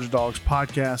Believe in Georgia Dogs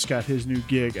podcast, got his new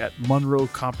gig at Monroe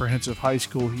Comprehensive High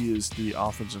School. He is the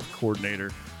offensive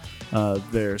coordinator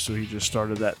there, so he just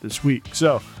started that this week.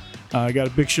 So I got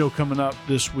a big show coming up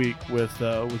this week with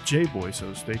J-Boy,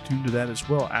 so stay tuned to that as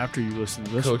well after you listen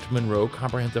to this. Coach Monroe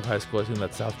Comprehensive High School, I think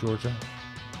that's South Georgia.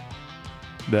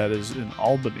 That is in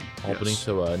Albany. Albany, yes.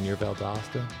 So near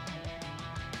Valdosta?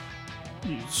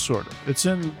 Sort of.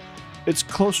 It's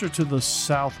closer to the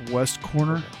southwest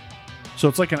corner. Okay. So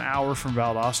it's like an hour from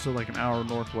Valdosta, like an hour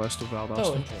northwest of Valdosta.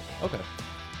 Oh, interesting. Okay.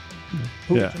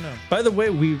 Yeah. By the way,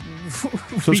 so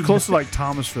it's close to like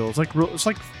Thomasville. It's like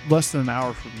less than an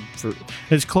hour from.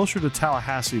 It's closer to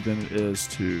Tallahassee than it is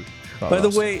to.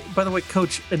 Valdosta. By the way,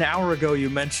 Coach, an hour ago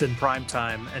you mentioned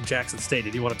primetime and Jackson State.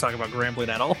 Did you want to talk about Grambling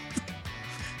at all?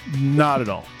 Not at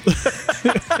all.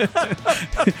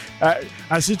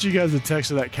 I sent you guys a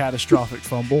text of that catastrophic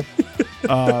fumble.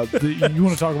 You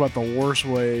want to talk about the worst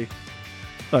way?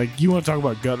 Like, you want to talk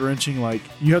about gut wrenching? Like,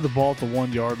 you have the ball at the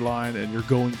 1 yard line and you're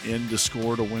going in to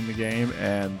score to win the game,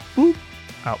 and boop,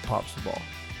 out pops the ball.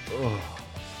 Ugh.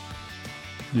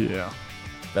 Yeah,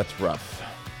 that's rough.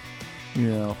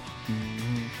 Yeah.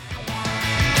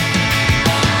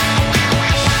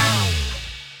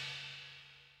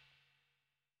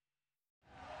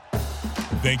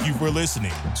 Thank you for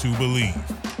listening to Believe.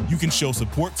 You can show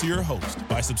support to your host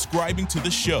by subscribing to the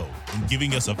show and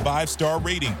giving us a 5-star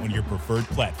rating on your preferred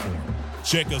platform.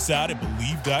 Check us out at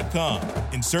Believe.com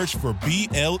and search for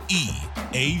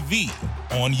BLEAV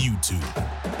on YouTube.